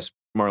do my best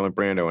Marlon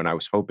Brando, and I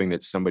was hoping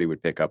that somebody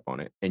would pick up on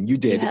it. And you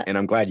did, and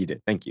I'm glad you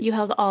did. Thank you. You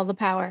held all the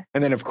power.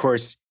 And then, of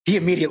course, he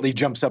immediately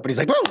jumps up and he's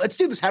like, well, let's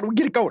do this. How do we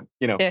get it going?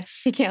 You know, yeah,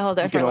 he can't hold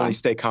it for long. You can only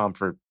stay calm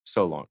for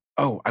so long.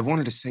 Oh, I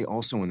wanted to say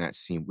also in that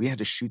scene, we had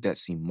to shoot that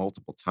scene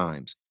multiple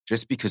times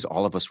just because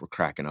all of us were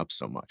cracking up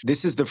so much.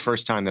 This is the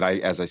first time that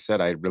as I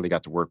said, I really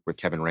got to work with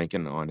Kevin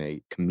Rankin on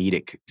a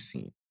comedic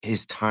scene.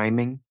 His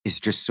timing is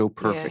just so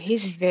perfect. Yeah,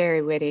 he's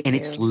very witty, and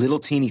it's little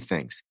teeny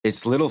things.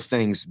 It's little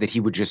things that he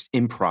would just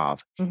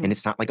improv. Mm-hmm. And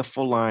it's not like a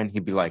full line.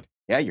 He'd be like,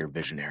 yeah, you're a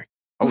visionary.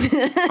 Oh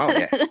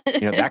yeah.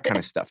 You know, that kind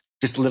of stuff.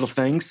 Just little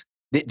things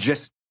that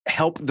just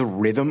help the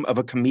rhythm of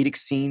a comedic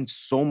scene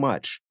so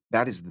much.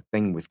 That is the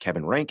thing with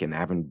Kevin Rankin,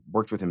 having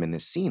worked with him in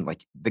this scene.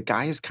 Like, the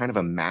guy is kind of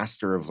a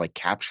master of like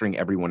capturing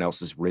everyone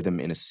else's rhythm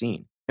in a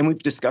scene. And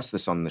we've discussed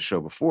this on the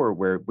show before,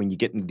 where when you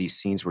get into these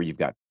scenes where you've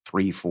got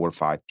 3, 4,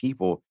 5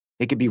 people,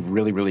 It could be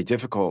really, really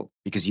difficult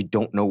because you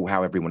don't know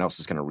how everyone else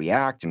is going to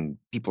react. And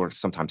people are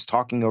sometimes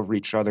talking over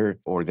each other,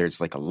 or there's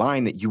like a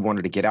line that you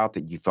wanted to get out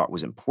that you thought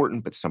was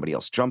important, but somebody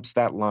else jumps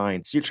that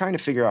line. So you're trying to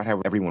figure out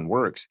how everyone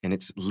works. And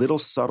it's little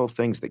subtle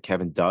things that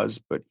Kevin does,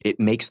 but it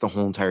makes the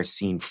whole entire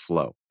scene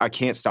flow. I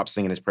can't stop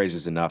singing his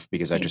praises enough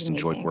because I just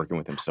enjoyed working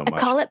with him so much. I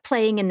call it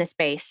playing in the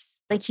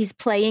space. Like he's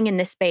playing in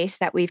the space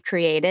that we've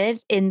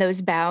created in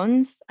those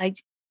bounds.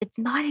 Like it's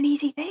not an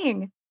easy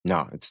thing.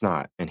 No, it's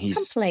not. And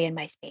he's playing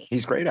my space.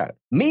 He's great at it.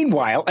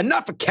 Meanwhile,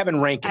 enough of Kevin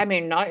Rankin. I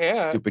mean, not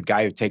yet. Stupid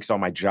guy who takes all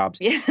my jobs.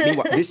 Yeah.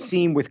 Meanwhile, this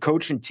scene with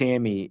Coach and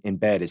Tammy in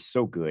bed is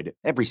so good.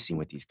 Every scene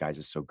with these guys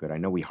is so good. I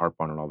know we harp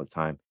on it all the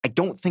time. I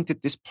don't think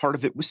that this part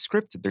of it was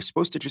scripted. They're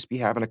supposed to just be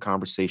having a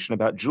conversation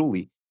about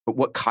Julie. But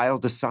what Kyle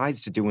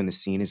decides to do in the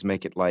scene is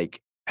make it like,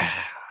 I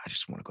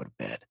just want to go to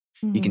bed.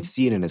 You can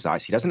see it in his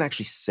eyes. He doesn't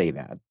actually say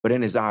that, but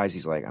in his eyes,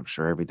 he's like, I'm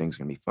sure everything's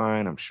going to be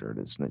fine. I'm sure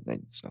it's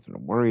nothing to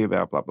worry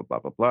about, blah, blah, blah,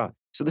 blah, blah.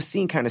 So the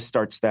scene kind of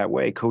starts that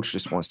way. Coach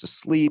just wants to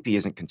sleep. He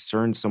isn't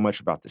concerned so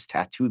much about this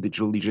tattoo that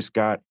Julie just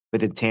got.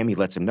 But then Tammy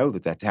lets him know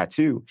that that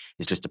tattoo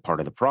is just a part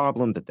of the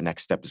problem, that the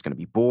next step is going to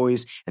be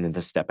boys. And then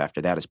the step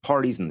after that is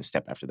parties. And the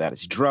step after that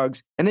is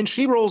drugs. And then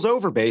she rolls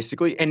over,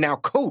 basically. And now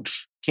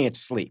Coach can't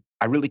sleep.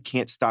 I really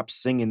can't stop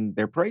singing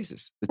their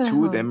praises. The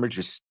two of them are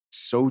just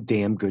so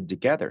damn good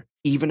together.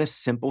 Even a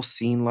simple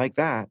scene like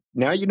that.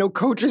 Now you know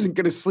Coach isn't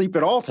going to sleep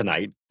at all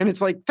tonight. And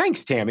it's like,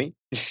 thanks, Tammy.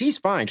 She's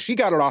fine. She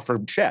got it off her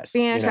chest.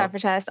 Being off her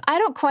chest. I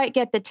don't quite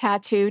get the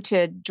tattoo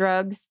to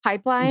drugs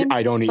pipeline.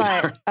 I don't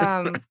either.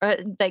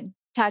 But like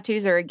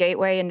tattoos are a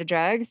gateway into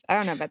drugs. I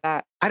don't know about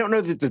that. I don't know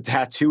that the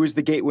tattoo is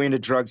the gateway into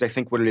drugs. I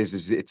think what it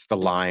is it's the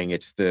lying.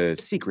 It's the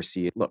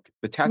secrecy. Look,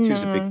 the tattoo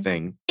is a big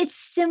thing. It's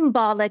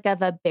symbolic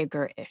of a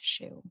bigger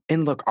issue.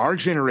 And look, our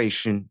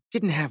generation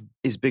didn't have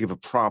as big of a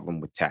problem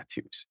with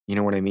tattoos. You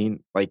know what I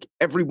mean? Like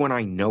everyone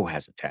I know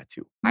has a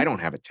tattoo. I don't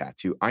have a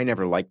tattoo. I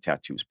never liked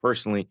tattoos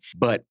personally.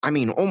 But I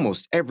mean,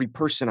 almost every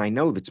person I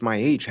know that's my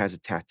age has a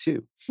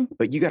tattoo.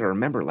 But you got to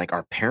remember, like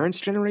our parents'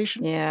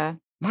 generation. Yeah.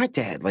 My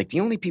dad, like the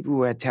only people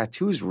who had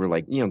tattoos were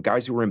like,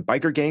 guys who were in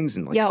biker gangs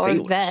and like sailors.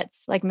 Or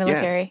vets, like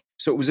military. Yeah.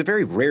 So it was a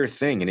very rare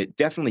thing. And it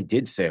definitely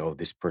did say, oh,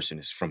 this person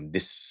is from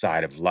this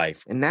side of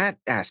life. And that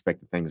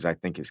aspect of things, I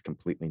think, is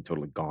completely and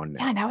totally gone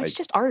now. Yeah, now it's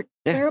just art.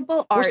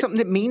 Terrible art. Or something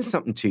that means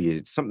something to you.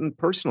 It's something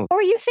personal.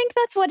 Or you think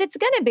that's what it's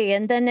going to be.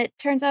 And then it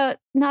turns out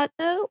not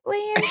the way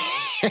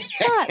you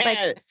thought.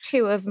 Like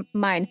two of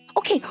mine.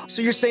 Okay.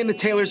 So you're saying the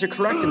Taylors are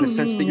correct in the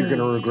sense that you're going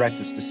to regret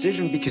this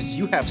decision because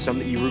you have some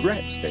that you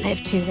regret, Stacey. I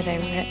have two that I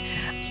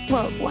regret.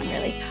 Well, one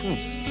really.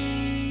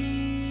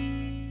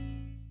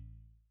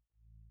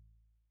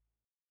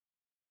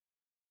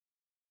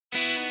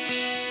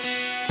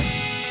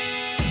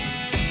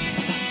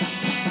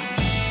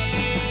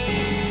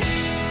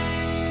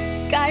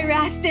 Guy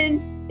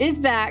Raston is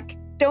back.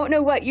 Don't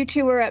know what you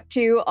two are up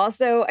to.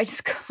 Also, I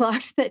just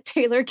clocked that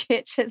Taylor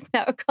Kitsch has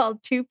now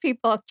called two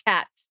people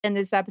cats in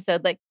this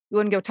episode. Like, you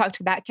want to go talk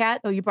to that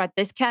cat? Oh, you brought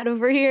this cat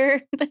over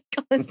here? Like,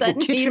 all of a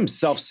sudden, Kitsch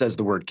himself says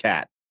the word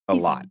cat a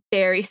lot.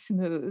 Very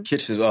smooth.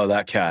 Kitsch says, oh,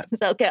 that cat.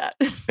 That cat.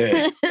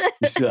 Hey,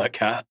 you see that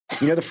cat?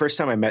 The first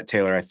time I met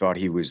Taylor, I thought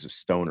he was a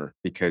stoner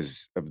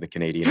because of the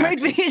Canadian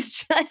accent. Right, but he's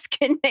just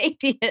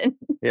Canadian.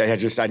 Yeah, I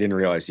didn't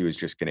realize he was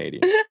just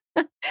Canadian.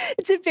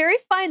 It's a very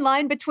fine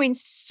line between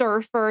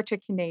surfer to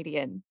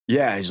Canadian.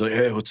 Yeah, he's like,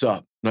 hey, what's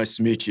up? Nice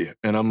to meet you.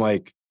 And I'm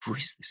like, who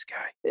is this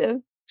guy? Yeah.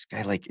 This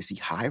guy, like, is he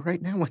high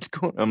right now? What's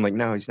going on? I'm like,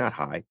 no, he's not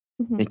high.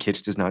 And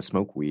Kitsch does not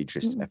smoke weed,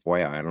 just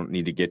FYI. I don't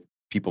need to get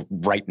people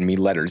writing me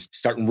letters,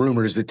 starting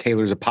rumors that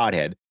Taylor's a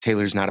pothead.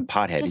 Taylor's not a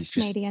pothead. He's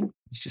Canadian.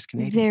 He's just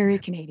Canadian. Very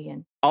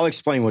Canadian. I'll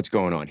explain what's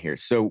going on here.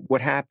 So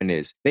what happened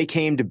is they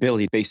came to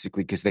Billy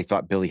basically because they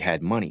thought Billy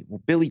had money.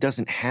 Well, Billy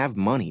doesn't have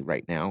money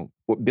right now.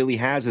 What Billy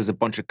has is a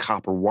bunch of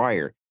copper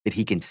wire that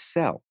he can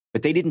sell.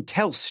 But they didn't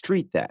tell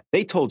Street that.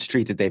 They told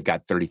Street that they've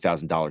got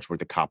 $30,000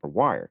 worth of copper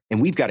wire. And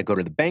we've got to go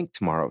to the bank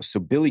tomorrow. So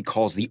Billy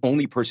calls the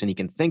only person he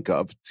can think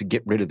of to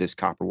get rid of this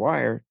copper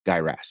wire, Guy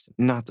Raston.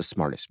 Not the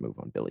smartest move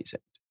on Billy's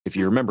end. If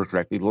you remember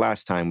correctly, the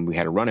last time we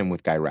had a run-in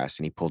with Guy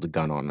Raston, he pulled a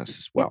gun on us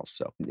as well.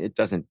 So it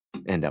doesn't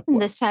end up well.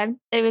 This time,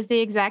 it was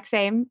the exact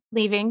same.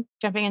 Leaving,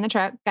 jumping in the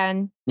truck,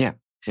 gun. Yeah.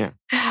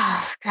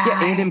 Oh, God.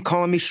 Yeah, and him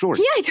calling me short.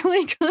 Yeah, I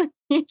totally called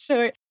you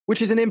short.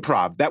 Which is an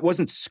improv. That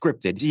wasn't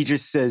scripted. He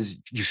just says,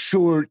 you're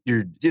short.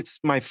 It's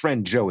my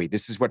friend Joey.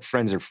 This is what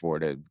friends are for,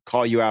 to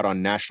call you out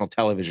on national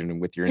television and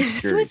with your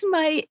insecurities. This was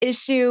my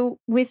issue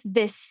with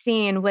this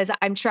scene was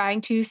I'm trying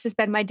to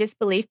suspend my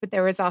disbelief, but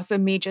there was also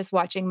me just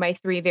watching my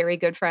three very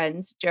good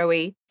friends,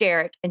 Joey,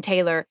 Derek, and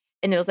Taylor.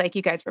 And it was like,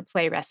 you guys were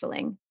play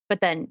wrestling. But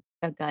then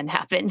a gun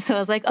happened. So I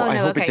was like, oh, well, no,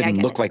 I hope okay, it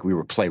didn't look like we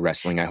were play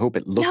wrestling. I hope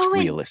it looked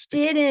realistic.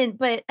 It didn't,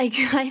 but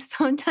I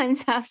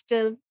sometimes have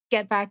to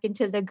get back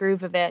into the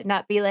groove of it,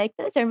 not be like,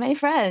 those are my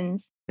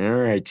friends. All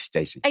right,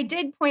 Stacey. I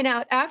did point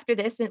out after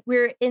this, and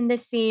we're in the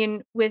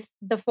scene with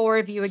the four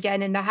of you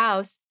again in the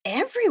house.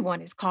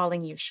 Everyone is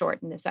calling you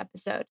short in this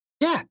episode.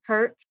 Yeah.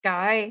 hurt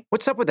guy.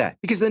 What's up with that?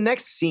 Because the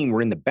next scene,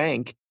 we're in the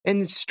bank,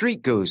 and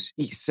Street goes,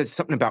 he says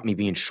something about me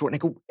being short.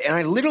 And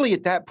I literally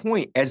at that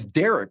point, as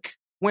Derek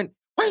went,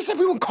 why is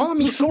everyone calling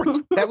me short?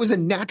 That was a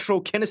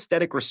natural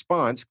kinesthetic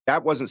response.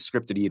 That wasn't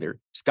scripted either.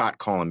 Scott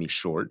calling me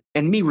short.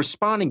 And me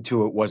responding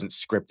to it wasn't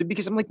scripted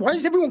because I'm like, why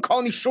is everyone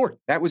calling me short?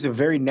 That was a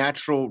very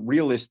natural,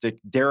 realistic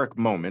Derek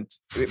moment,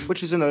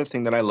 which is another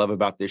thing that I love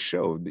about this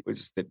show,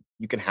 is that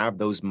you can have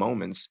those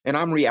moments. And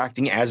I'm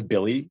reacting as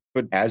Billy,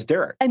 but as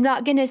Derek. I'm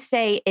not going to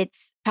say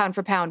it's pound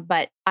for pound,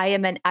 but I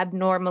am an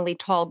abnormally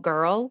tall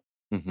girl.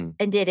 Mm-hmm.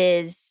 And it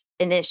is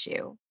an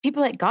issue.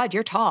 People are like, God,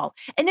 you're tall.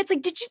 And it's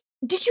like, did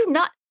you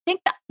not think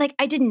that? Like,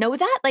 I didn't know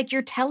that? Like,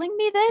 you're telling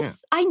me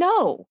this? Yeah. I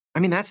know. I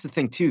mean, that's the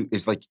thing too,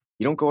 is like,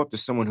 you don't go up to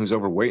someone who's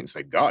overweight and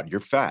say, God, you're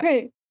fat.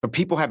 Right. But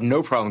people have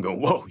no problem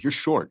going, whoa, you're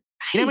short.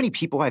 You know how many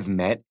people I've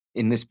met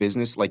in this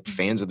business, like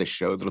fans of the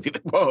show, that'll be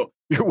like, whoa,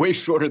 you're way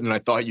shorter than I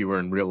thought you were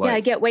in real life. Yeah,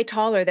 I get way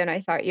taller than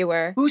I thought you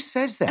were. Who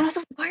says that? And I was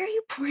like, why are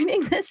you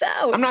pointing this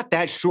out? I'm not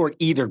that short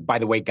either, by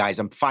the way, guys.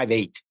 I'm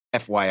 5'8",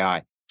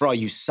 FYI, for all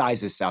you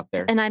sizes out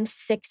there. And I'm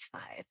 6'5".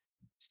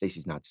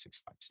 Stacey's not 6'5".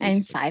 I'm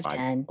Stacey's like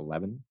 5'10".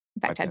 5'11".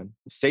 5'10".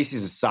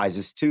 Stacey's a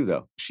sizes too,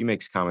 though. She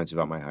makes comments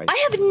about my height.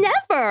 I have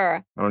never.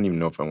 I don't even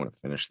know if I want to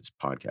finish this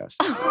podcast.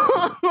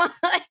 Oh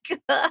my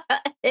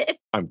God.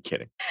 I'm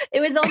kidding. It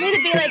was only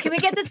to be like, can we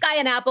get this guy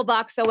an apple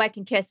box so I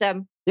can kiss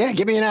him? Yeah,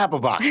 give me an apple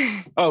box.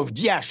 Oh,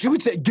 yeah, she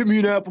would say, give me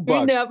an apple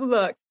box. An apple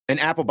box. An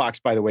apple box,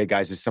 by the way,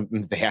 guys, is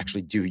something that they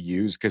actually do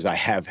use because I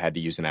have had to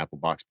use an apple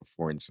box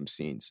before in some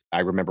scenes. I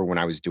remember when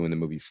I was doing the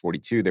movie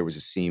 42, there was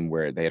a scene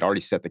where they had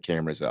already set the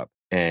cameras up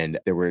and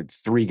there were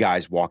 3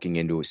 guys walking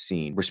into a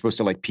scene. We're supposed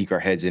to like peek our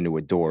heads into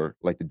a door,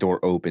 like the door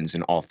opens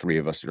and all 3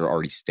 of us are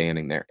already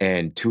standing there.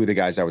 And 2 of the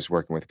guys I was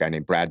working with, a guy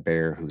named Brad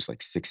Baer, who's like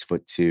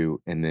 6'2",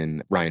 and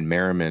then Ryan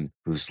Merriman,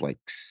 who's like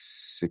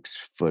 6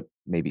 foot,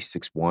 maybe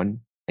 6'1".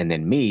 And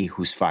then me,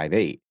 who's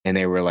 5'8". And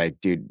they were like,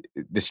 dude,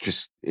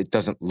 it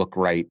doesn't look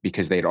right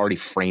because they had already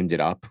framed it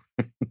up,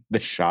 the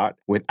shot,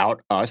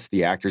 without us,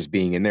 the actors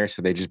being in there.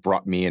 So they just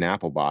brought me an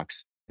apple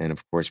box. And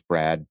of course,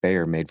 Brad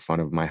Baer made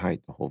fun of my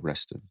height the whole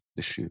rest of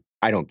the shoot.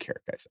 I don't care,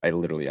 guys. I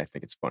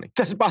think it's funny. It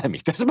doesn't bother me.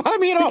 It doesn't bother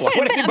me at all. Why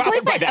would I be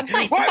bothered by that?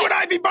 Why would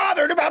I be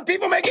bothered about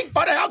people making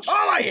fun of how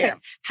tall I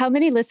am? How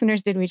many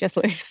listeners did we just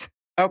lose?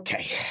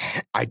 Okay.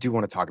 I do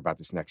want to talk about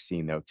this next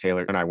scene, though.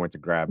 Taylor and I went to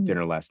grab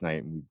dinner last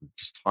night, and we were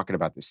just talking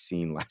about this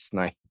scene last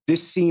night.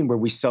 This scene where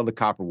we sell the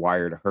copper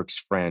wire to Herc's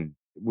friend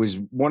was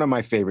one of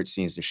my favorite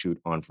scenes to shoot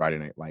on Friday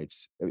Night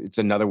Lights. It's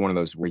another one of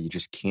those where you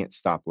just can't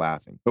stop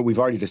laughing. But we've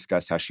already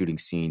discussed how shooting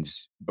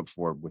scenes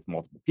before with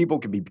multiple people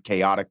can be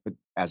chaotic. But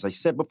as I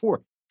said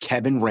before,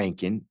 Kevin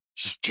Rankin,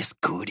 he's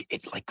just good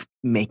at like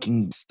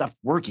making stuff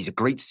work. He's a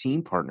great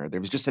scene partner.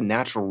 There was just a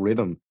natural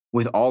rhythm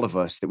with all of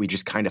us that we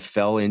just kind of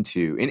fell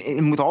into.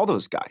 And with all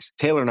those guys,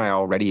 Taylor and I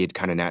already had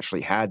kind of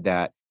naturally had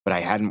that, but I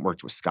hadn't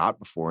worked with Scott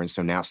before. And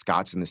so now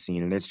Scott's in the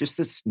scene and there's just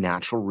this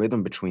natural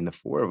rhythm between the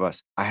 4 of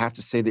us. I have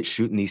to say that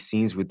shooting these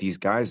scenes with these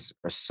guys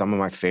are some of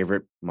my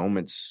favorite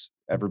moments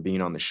ever being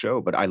on the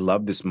show. But I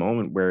love this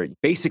moment where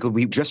basically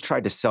we just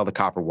tried to sell the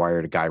copper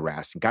wire to Guy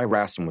Raston. Guy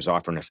Raston was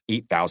offering us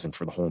 $8,000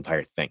 for the whole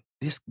entire thing.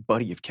 This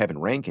buddy of Kevin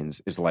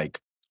Rankin's is like,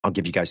 I'll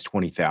give you guys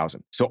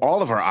 $20,000. So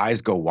all of our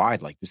eyes go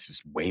wide, like this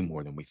is way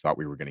more than we thought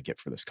we were going to get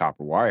for this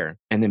copper wire.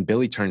 And then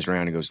Billy turns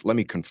around and goes, let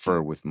me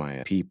confer with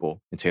my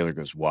people. And Taylor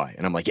goes, why?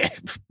 And I'm like, yeah,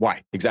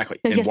 why? Exactly.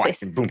 And yes, why?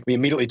 please. And boom, we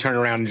immediately turn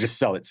around and just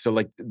sell it. So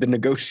like the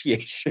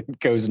negotiation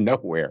goes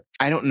nowhere.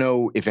 I don't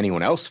know if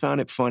anyone else found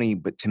it funny,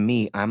 but to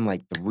me, I'm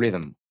like the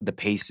rhythm, the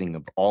pacing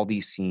of all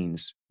these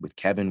scenes with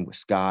Kevin, with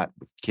Scott,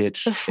 with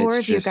Kitch. The 4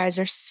 of you guys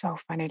are so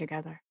funny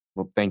together.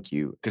 Well, thank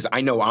you. Because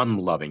I know I'm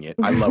loving it.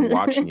 I love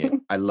watching it.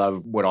 I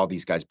love what all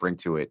these guys bring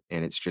to it.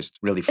 And it's just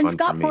really fun and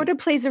Scott for me. Porter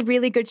plays a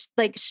really good,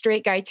 like,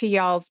 straight guy to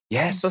y'all's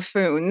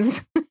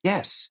buffoons.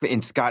 Yes.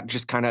 And Scott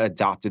just kind of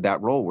adopted that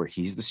role where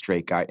he's the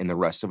straight guy and the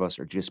rest of us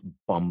are just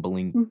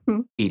bumbling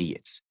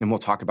idiots. And we'll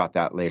talk about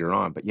that later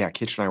on. But yeah,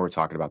 Kitch and I were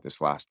talking about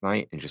this last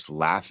night and just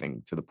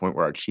laughing to the point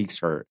where our cheeks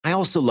hurt. I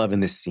also love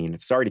in this scene,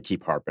 it's sorry to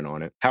keep harping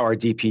on it, how our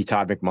DP,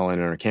 Todd McMullen,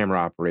 and our camera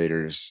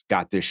operators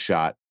got this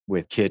shot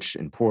with Kitch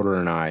and Porter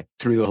and I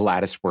through the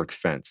latticework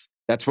fence.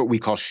 That's what we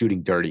call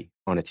shooting dirty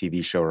on a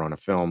TV show or on a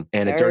film.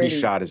 And a dirty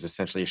shot is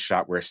essentially a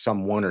shot where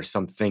someone or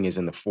something is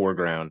in the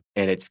foreground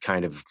and it's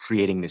kind of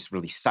creating this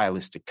really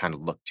stylistic kind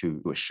of look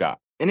to a shot.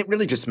 And it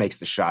really just makes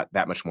the shot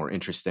that much more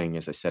interesting.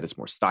 As I said, it's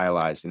more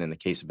stylized. And in the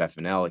case of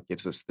FNL, it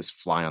gives us this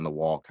fly on the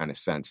wall kind of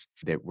sense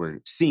that we're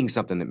seeing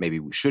something that maybe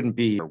we shouldn't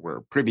be, or we're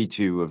privy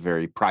to a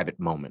very private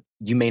moment.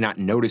 You may not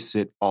notice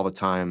it all the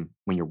time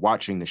when you're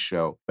watching the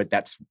show, but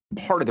that's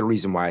part of the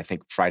reason why I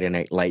think Friday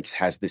Night Lights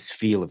has this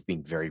feel of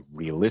being very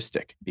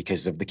realistic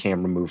because of the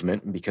camera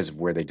movement and because of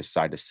where they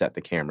decide to set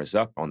the cameras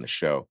up on the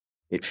show.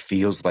 It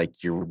feels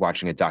like you're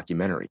watching a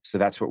documentary. So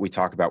that's what we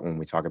talk about when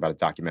we talk about a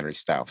documentary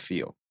style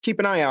feel. Keep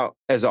an eye out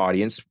as an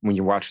audience when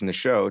you're watching the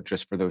show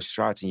just for those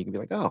shots and you can be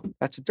like, oh,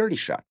 that's a dirty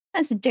shot.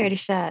 That's a dirty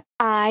shot.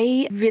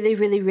 I really,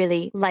 really,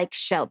 really like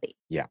Shelby.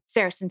 Yeah.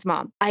 Saracen's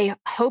mom. I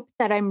hope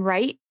that I'm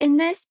right in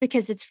this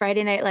because it's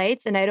Friday Night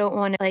Lights and I don't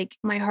want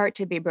my heart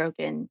to be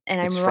broken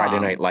and It's I'm Friday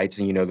wrong. Night Lights,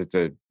 and you know that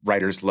the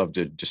writers love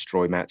to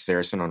destroy Matt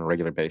Saracen on a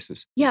regular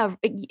basis. Yeah,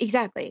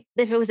 exactly.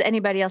 If it was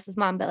anybody else's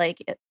mom, but I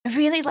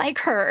really like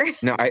her.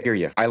 No, I hear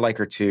you. I like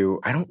her too.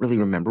 I don't really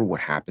remember what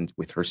happened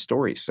with her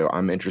story, so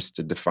I'm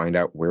interested to find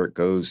out where it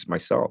goes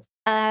myself.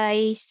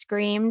 I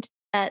screamed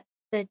at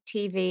the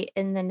TV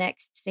in the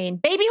next scene,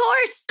 baby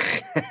horse!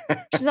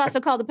 She's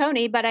also called a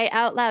pony, but I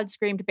out loud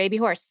screamed baby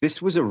horse.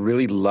 This was a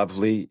really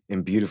lovely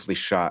and beautifully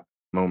shot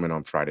moment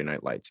on Friday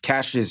Night Lights.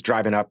 Cash is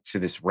driving up to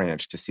this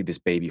ranch to see this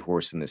baby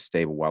horse in this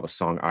stable while the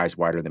song Eyes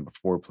Wider Than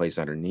Before plays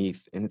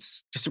underneath. And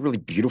it's just a really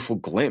beautiful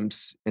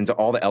glimpse into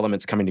all the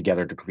elements coming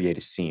together to create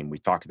a scene. We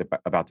talked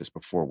about this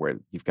before, where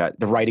you've got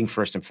the writing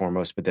first and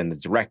foremost, but then the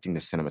directing, the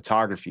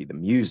cinematography, the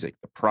music,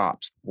 the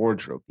props, the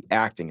wardrobe, the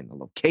acting, and the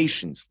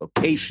locations.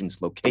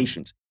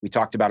 We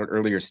talked about it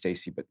earlier,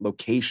 Stacey, but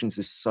locations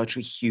is such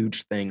a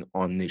huge thing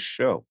on this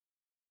show.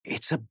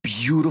 It's a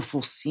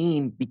beautiful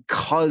scene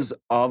because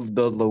of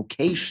the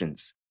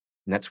locations.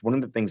 And that's one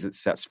of the things that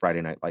sets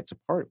Friday Night Lights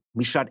apart.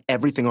 We shot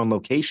everything on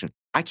location.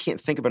 I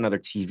can't think of another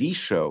TV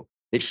show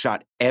that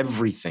shot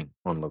everything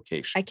on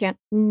location. I can't.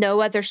 No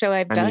other show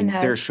I've done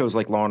has. There are shows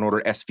like Law &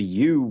 Order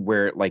SVU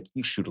where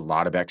you shoot a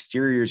lot of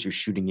exteriors. You're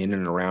shooting in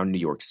and around New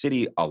York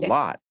City a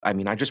lot. I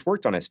just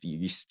worked on SVU.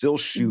 You still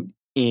shoot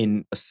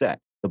in a set.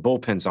 The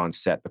bullpen's on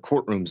set. The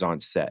courtroom's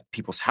on set.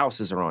 People's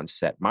houses are on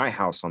set. My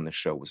house on the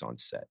show was on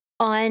set.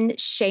 On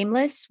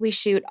Shameless, we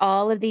shoot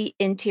all of the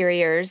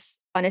interiors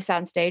on a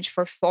soundstage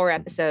for 4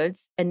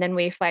 episodes. And then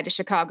we fly to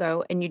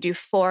Chicago and you do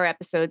 4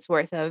 episodes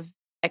worth of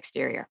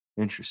exterior.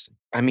 Interesting.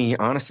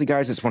 Honestly,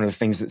 guys, it's one of the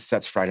things that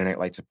sets Friday Night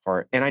Lights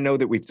apart. And I know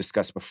that we've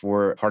discussed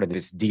before part of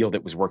this deal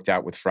that was worked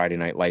out with Friday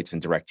Night Lights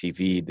and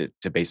DirecTV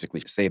to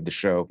basically save the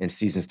show in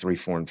seasons 3,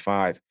 4, and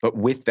 5. But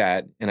with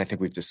that, and I think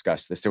we've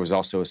discussed this, there was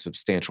also a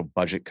substantial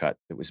budget cut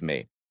that was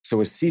made. So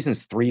as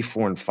seasons 3,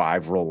 4, and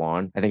 5 roll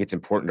on, I think it's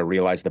important to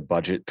realize the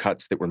budget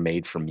cuts that were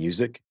made for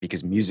music,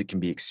 because music can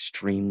be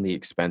extremely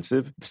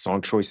expensive. The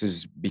song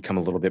choices become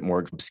a little bit more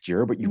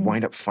obscure, but you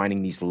wind up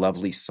finding these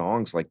lovely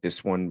songs like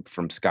this one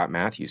from Scott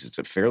Matthews. It's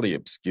a fairly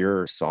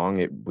obscure song.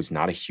 It was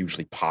not a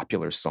hugely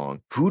popular song.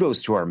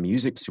 Kudos to our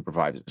music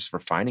supervisors for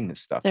finding this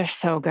stuff. They're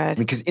so good.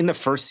 Because in the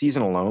first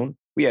season alone,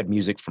 we had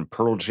music from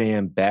Pearl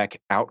Jam, Beck,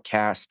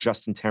 Outkast,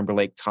 Justin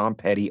Timberlake, Tom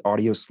Petty,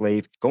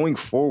 Audioslave. Going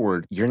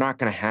forward, you're not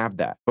going to have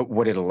that. But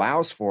what it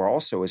allows for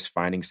also is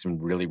finding some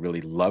really,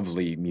 really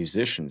lovely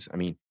musicians.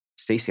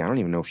 Stacey, I don't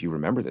even know if you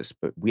remember this,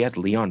 but we had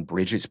Leon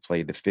Bridges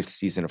play the 5th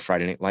season of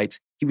Friday Night Lights.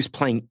 He was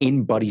playing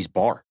in Buddy's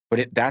bar. But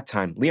at that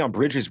time, Leon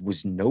Bridges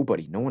was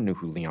nobody. No one knew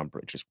who Leon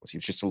Bridges was. He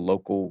was just a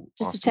local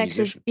Austin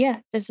musician.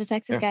 Just a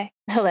Texas guy.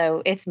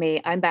 Hello, it's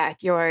me. I'm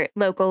back, your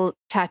local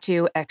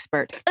tattoo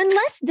expert.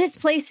 Unless this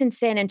place in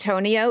San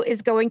Antonio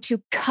is going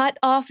to cut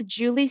off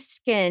Julie's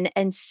skin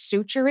and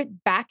suture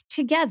it back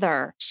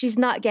together, she's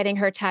not getting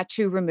her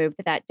tattoo removed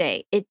that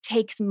day. It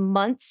takes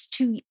months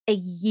to a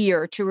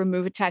year to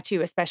remove a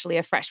tattoo, especially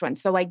a fresh one.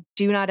 So I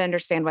do not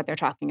understand what they're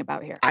talking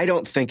about here. I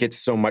don't think it's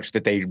so much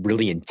that they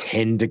really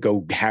intend to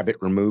go have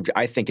it removed.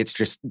 I think it's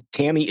just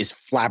Tammy is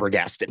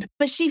flabbergasted.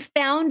 But she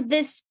found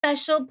this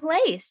special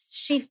place.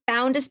 She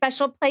found a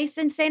special place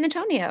in San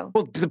Antonio.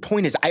 Well, the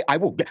point is, I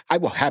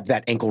will have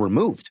that ankle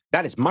removed.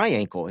 That is my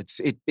ankle. It's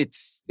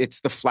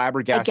the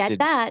flabbergasted. I get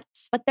that,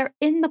 but they're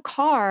in the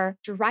car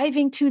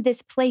driving to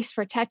this place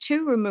for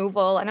tattoo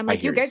removal, and I'm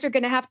like, you guys are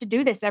going to have to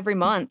do this every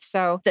month.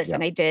 So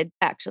listen, I did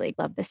actually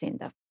love the scene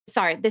though.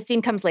 Sorry, this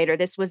scene comes later.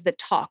 This was the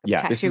talk of tattoo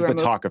removal. Yeah, this is the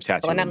talk of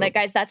tattoo removal. And I'm like,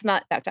 guys, that's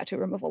not how tattoo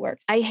removal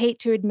works. I hate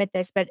to admit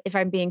this, but if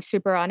I'm being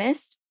super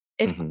honest,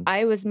 if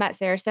I was Matt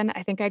Saracen,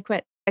 I think I'd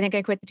quit. I think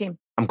I'd quit the team.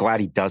 I'm glad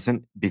he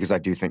doesn't, because I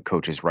do think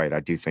Coach is right. I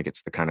do think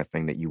it's the kind of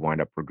thing that you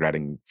wind up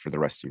regretting for the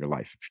rest of your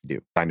life if you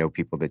do. I know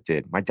people that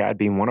did. My dad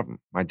being one of them.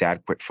 My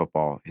dad quit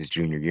football his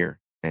junior year.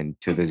 And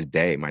to this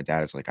day, my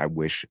dad is like, I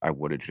wish I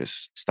would have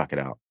just stuck it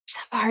out.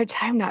 I have a hard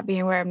time not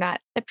being where I'm not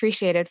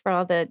appreciated for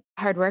all the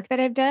hard work that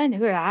I've done.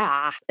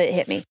 It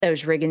hit me.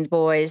 Those Riggins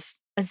boys.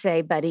 I'd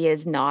say Buddy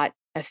is not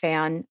a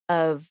fan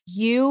of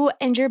you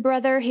and your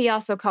brother. He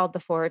also called the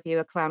 4 of you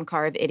a clown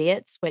car of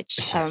idiots, which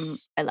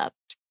I loved.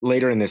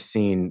 Later in this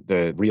scene,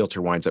 the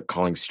realtor winds up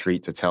calling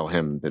Street to tell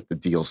him that the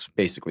deal's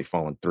basically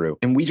fallen through.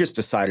 And we just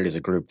decided as a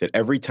group that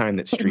every time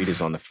that Street is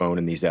on the phone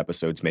in these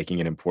episodes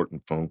making an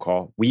important phone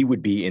call, we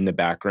would be in the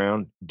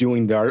background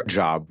doing our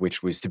job,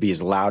 which was to be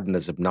as loud and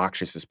as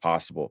obnoxious as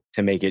possible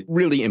to make it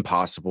really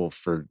impossible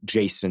for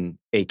Jason,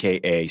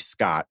 a.k.a.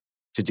 Scott,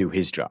 to do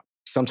his job.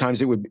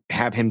 Sometimes it would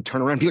have him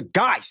turn around and be like,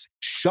 guys,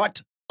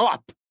 shut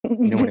up.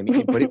 You know what I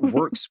mean? But it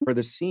works for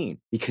the scene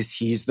because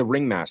he's the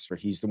ringmaster.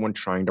 He's the one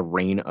trying to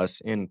rein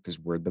us in because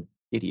we're the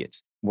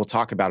idiots. We'll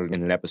talk about it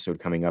in an episode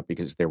coming up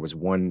because there was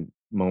one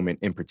moment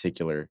in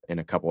particular in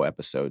a couple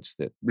episodes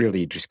that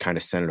really just kind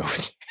of sent it over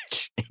the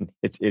edge.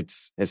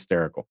 It's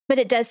hysterical. But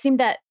it does seem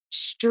that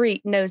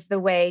street knows the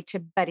way to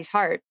Buddy's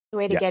heart. The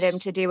way to get Yes. him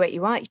to do what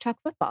you want. You talk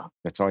football.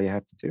 That's all you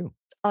have to do.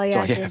 All you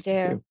That's all have to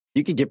do.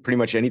 You can get pretty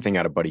much anything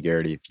out of Buddy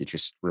Garrity if you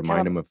just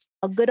remind him of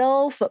A good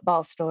old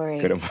football story.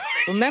 good.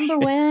 Remember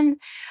when?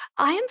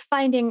 I am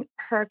finding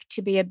Herc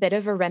to be a bit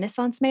of a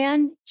Renaissance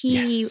man.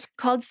 He Yes.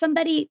 called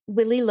somebody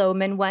Willie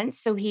Loman once,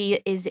 so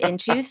he is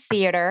into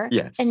theater.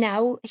 Yes. And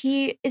now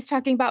he is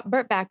talking about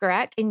Burt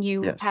Bacharach, and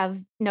you Yes. have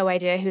no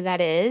idea who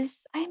that is.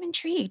 I am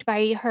intrigued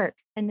by Herc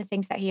and the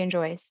things that he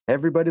enjoys.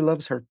 Everybody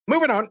loves her.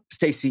 Moving on.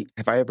 Stacey,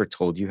 have I ever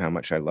told you how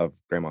much I love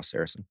Grandma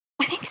Saracen?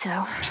 I think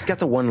so. She's got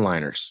the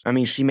one-liners. I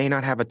mean, she may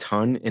not have a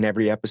ton in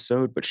every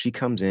episode, but she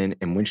comes in,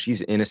 and when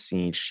she's in a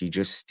scene, she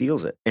just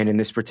steals it. And in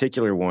this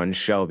particular one,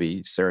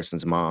 Shelby,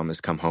 Saracen's mom,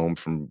 has come home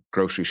from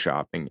grocery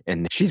shopping,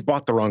 and she's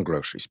bought the wrong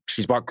groceries.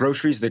 She's bought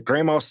groceries that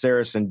Grandma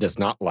Saracen does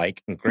not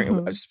like, and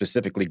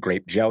specifically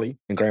grape jelly.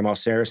 And Grandma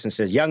Saracen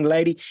says, "Young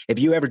lady, if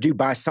you ever do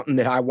buy something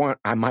that I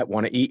might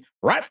want to eat,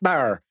 right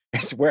there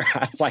is where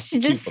I like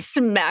She to keep just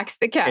them." smacks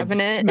the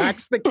cabinet. And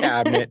smacks the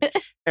cabinet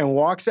and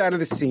walks out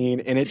of the scene,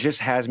 and it just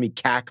has me It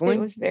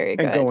cackling was very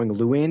and good. going,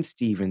 Luann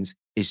Stevens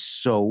is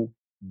so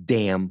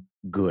damn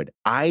good.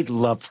 I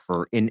love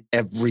her in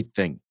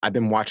everything. I've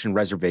been watching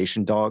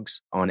Reservation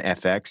Dogs on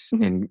FX,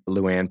 and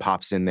Luann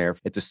pops in there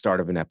at the start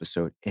of an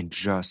episode and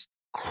just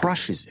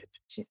crushes it.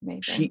 She's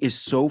amazing. She is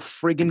so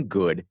friggin'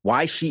 good.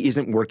 Why she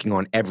isn't working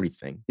on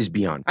everything is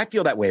beyond. I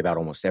feel that way about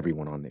almost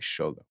everyone on this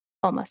show, though.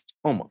 Almost.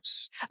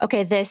 Almost.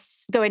 Okay,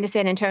 this going to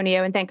San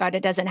Antonio, and thank God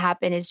it doesn't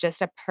happen, is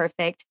just a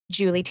perfect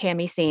Julie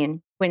Tammy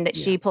scene when that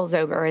she pulls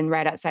over and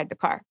right outside the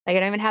car. Like, I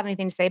don't even have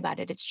anything to say about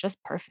it. It's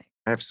just perfect.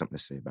 I have something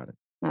to say about it.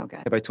 Oh,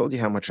 God. Have I told you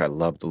how much I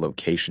love the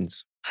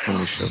locations on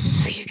this show?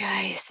 You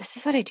guys, this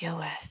is what I deal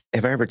with.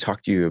 Have I ever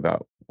talked to you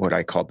about what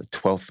I call the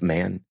 12th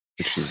man,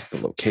 which is the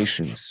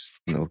locations,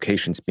 and the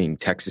locations being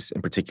Texas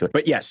in particular?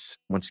 But yes,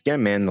 once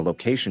again, man, the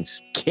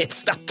locations, can't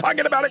stop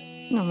talking about it.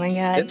 Oh, my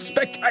God. It's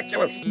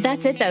spectacular.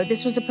 That's it, though.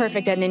 This was a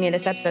perfect ending of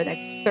this episode.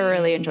 I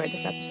thoroughly enjoyed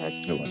this episode.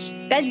 It was.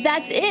 Guys,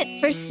 that's it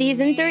for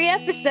Season 3,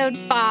 Episode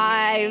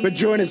 5. But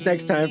join us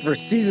next time for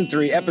Season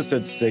 3,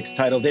 Episode 6,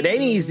 titled It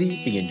Ain't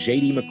Easy Being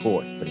J.D.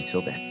 McCoy. But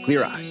until then,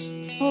 clear eyes.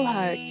 Full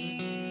hearts.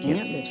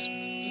 Can't lose.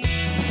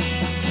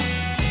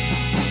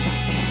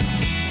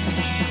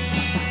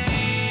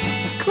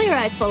 Clear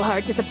Eyes, Full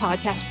Hearts is a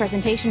podcast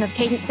presentation of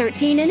Cadence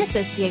 13 in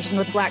association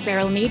with Black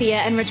Barrel Media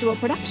and Ritual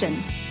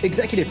Productions.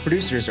 Executive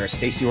producers are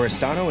Stacey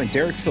Oristano and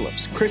Derek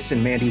Phillips, Chris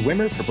and Mandy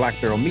Wimmer for Black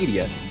Barrel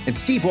Media, and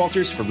Steve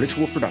Walters for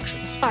Ritual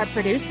Productions. Our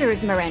producer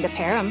is Miranda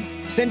Parham.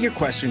 Send your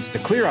questions to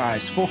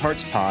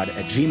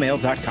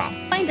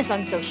cleareyesfullheartspod@gmail.com. Find us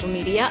on social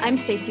media. I'm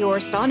Stacey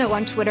Oristano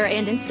on Twitter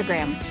and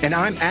Instagram. And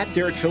I'm at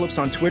Derek Phillips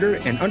on Twitter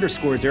and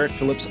 _ Derek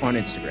Phillips on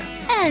Instagram.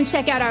 And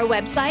check out our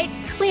websites,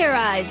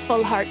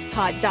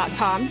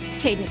 cleareyesfullheartspod.com,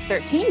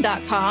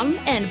 cadence13.com,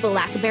 and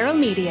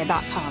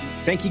blackbarrelmedia.com.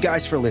 Thank you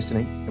guys for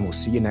listening, and we'll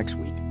see you next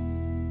week.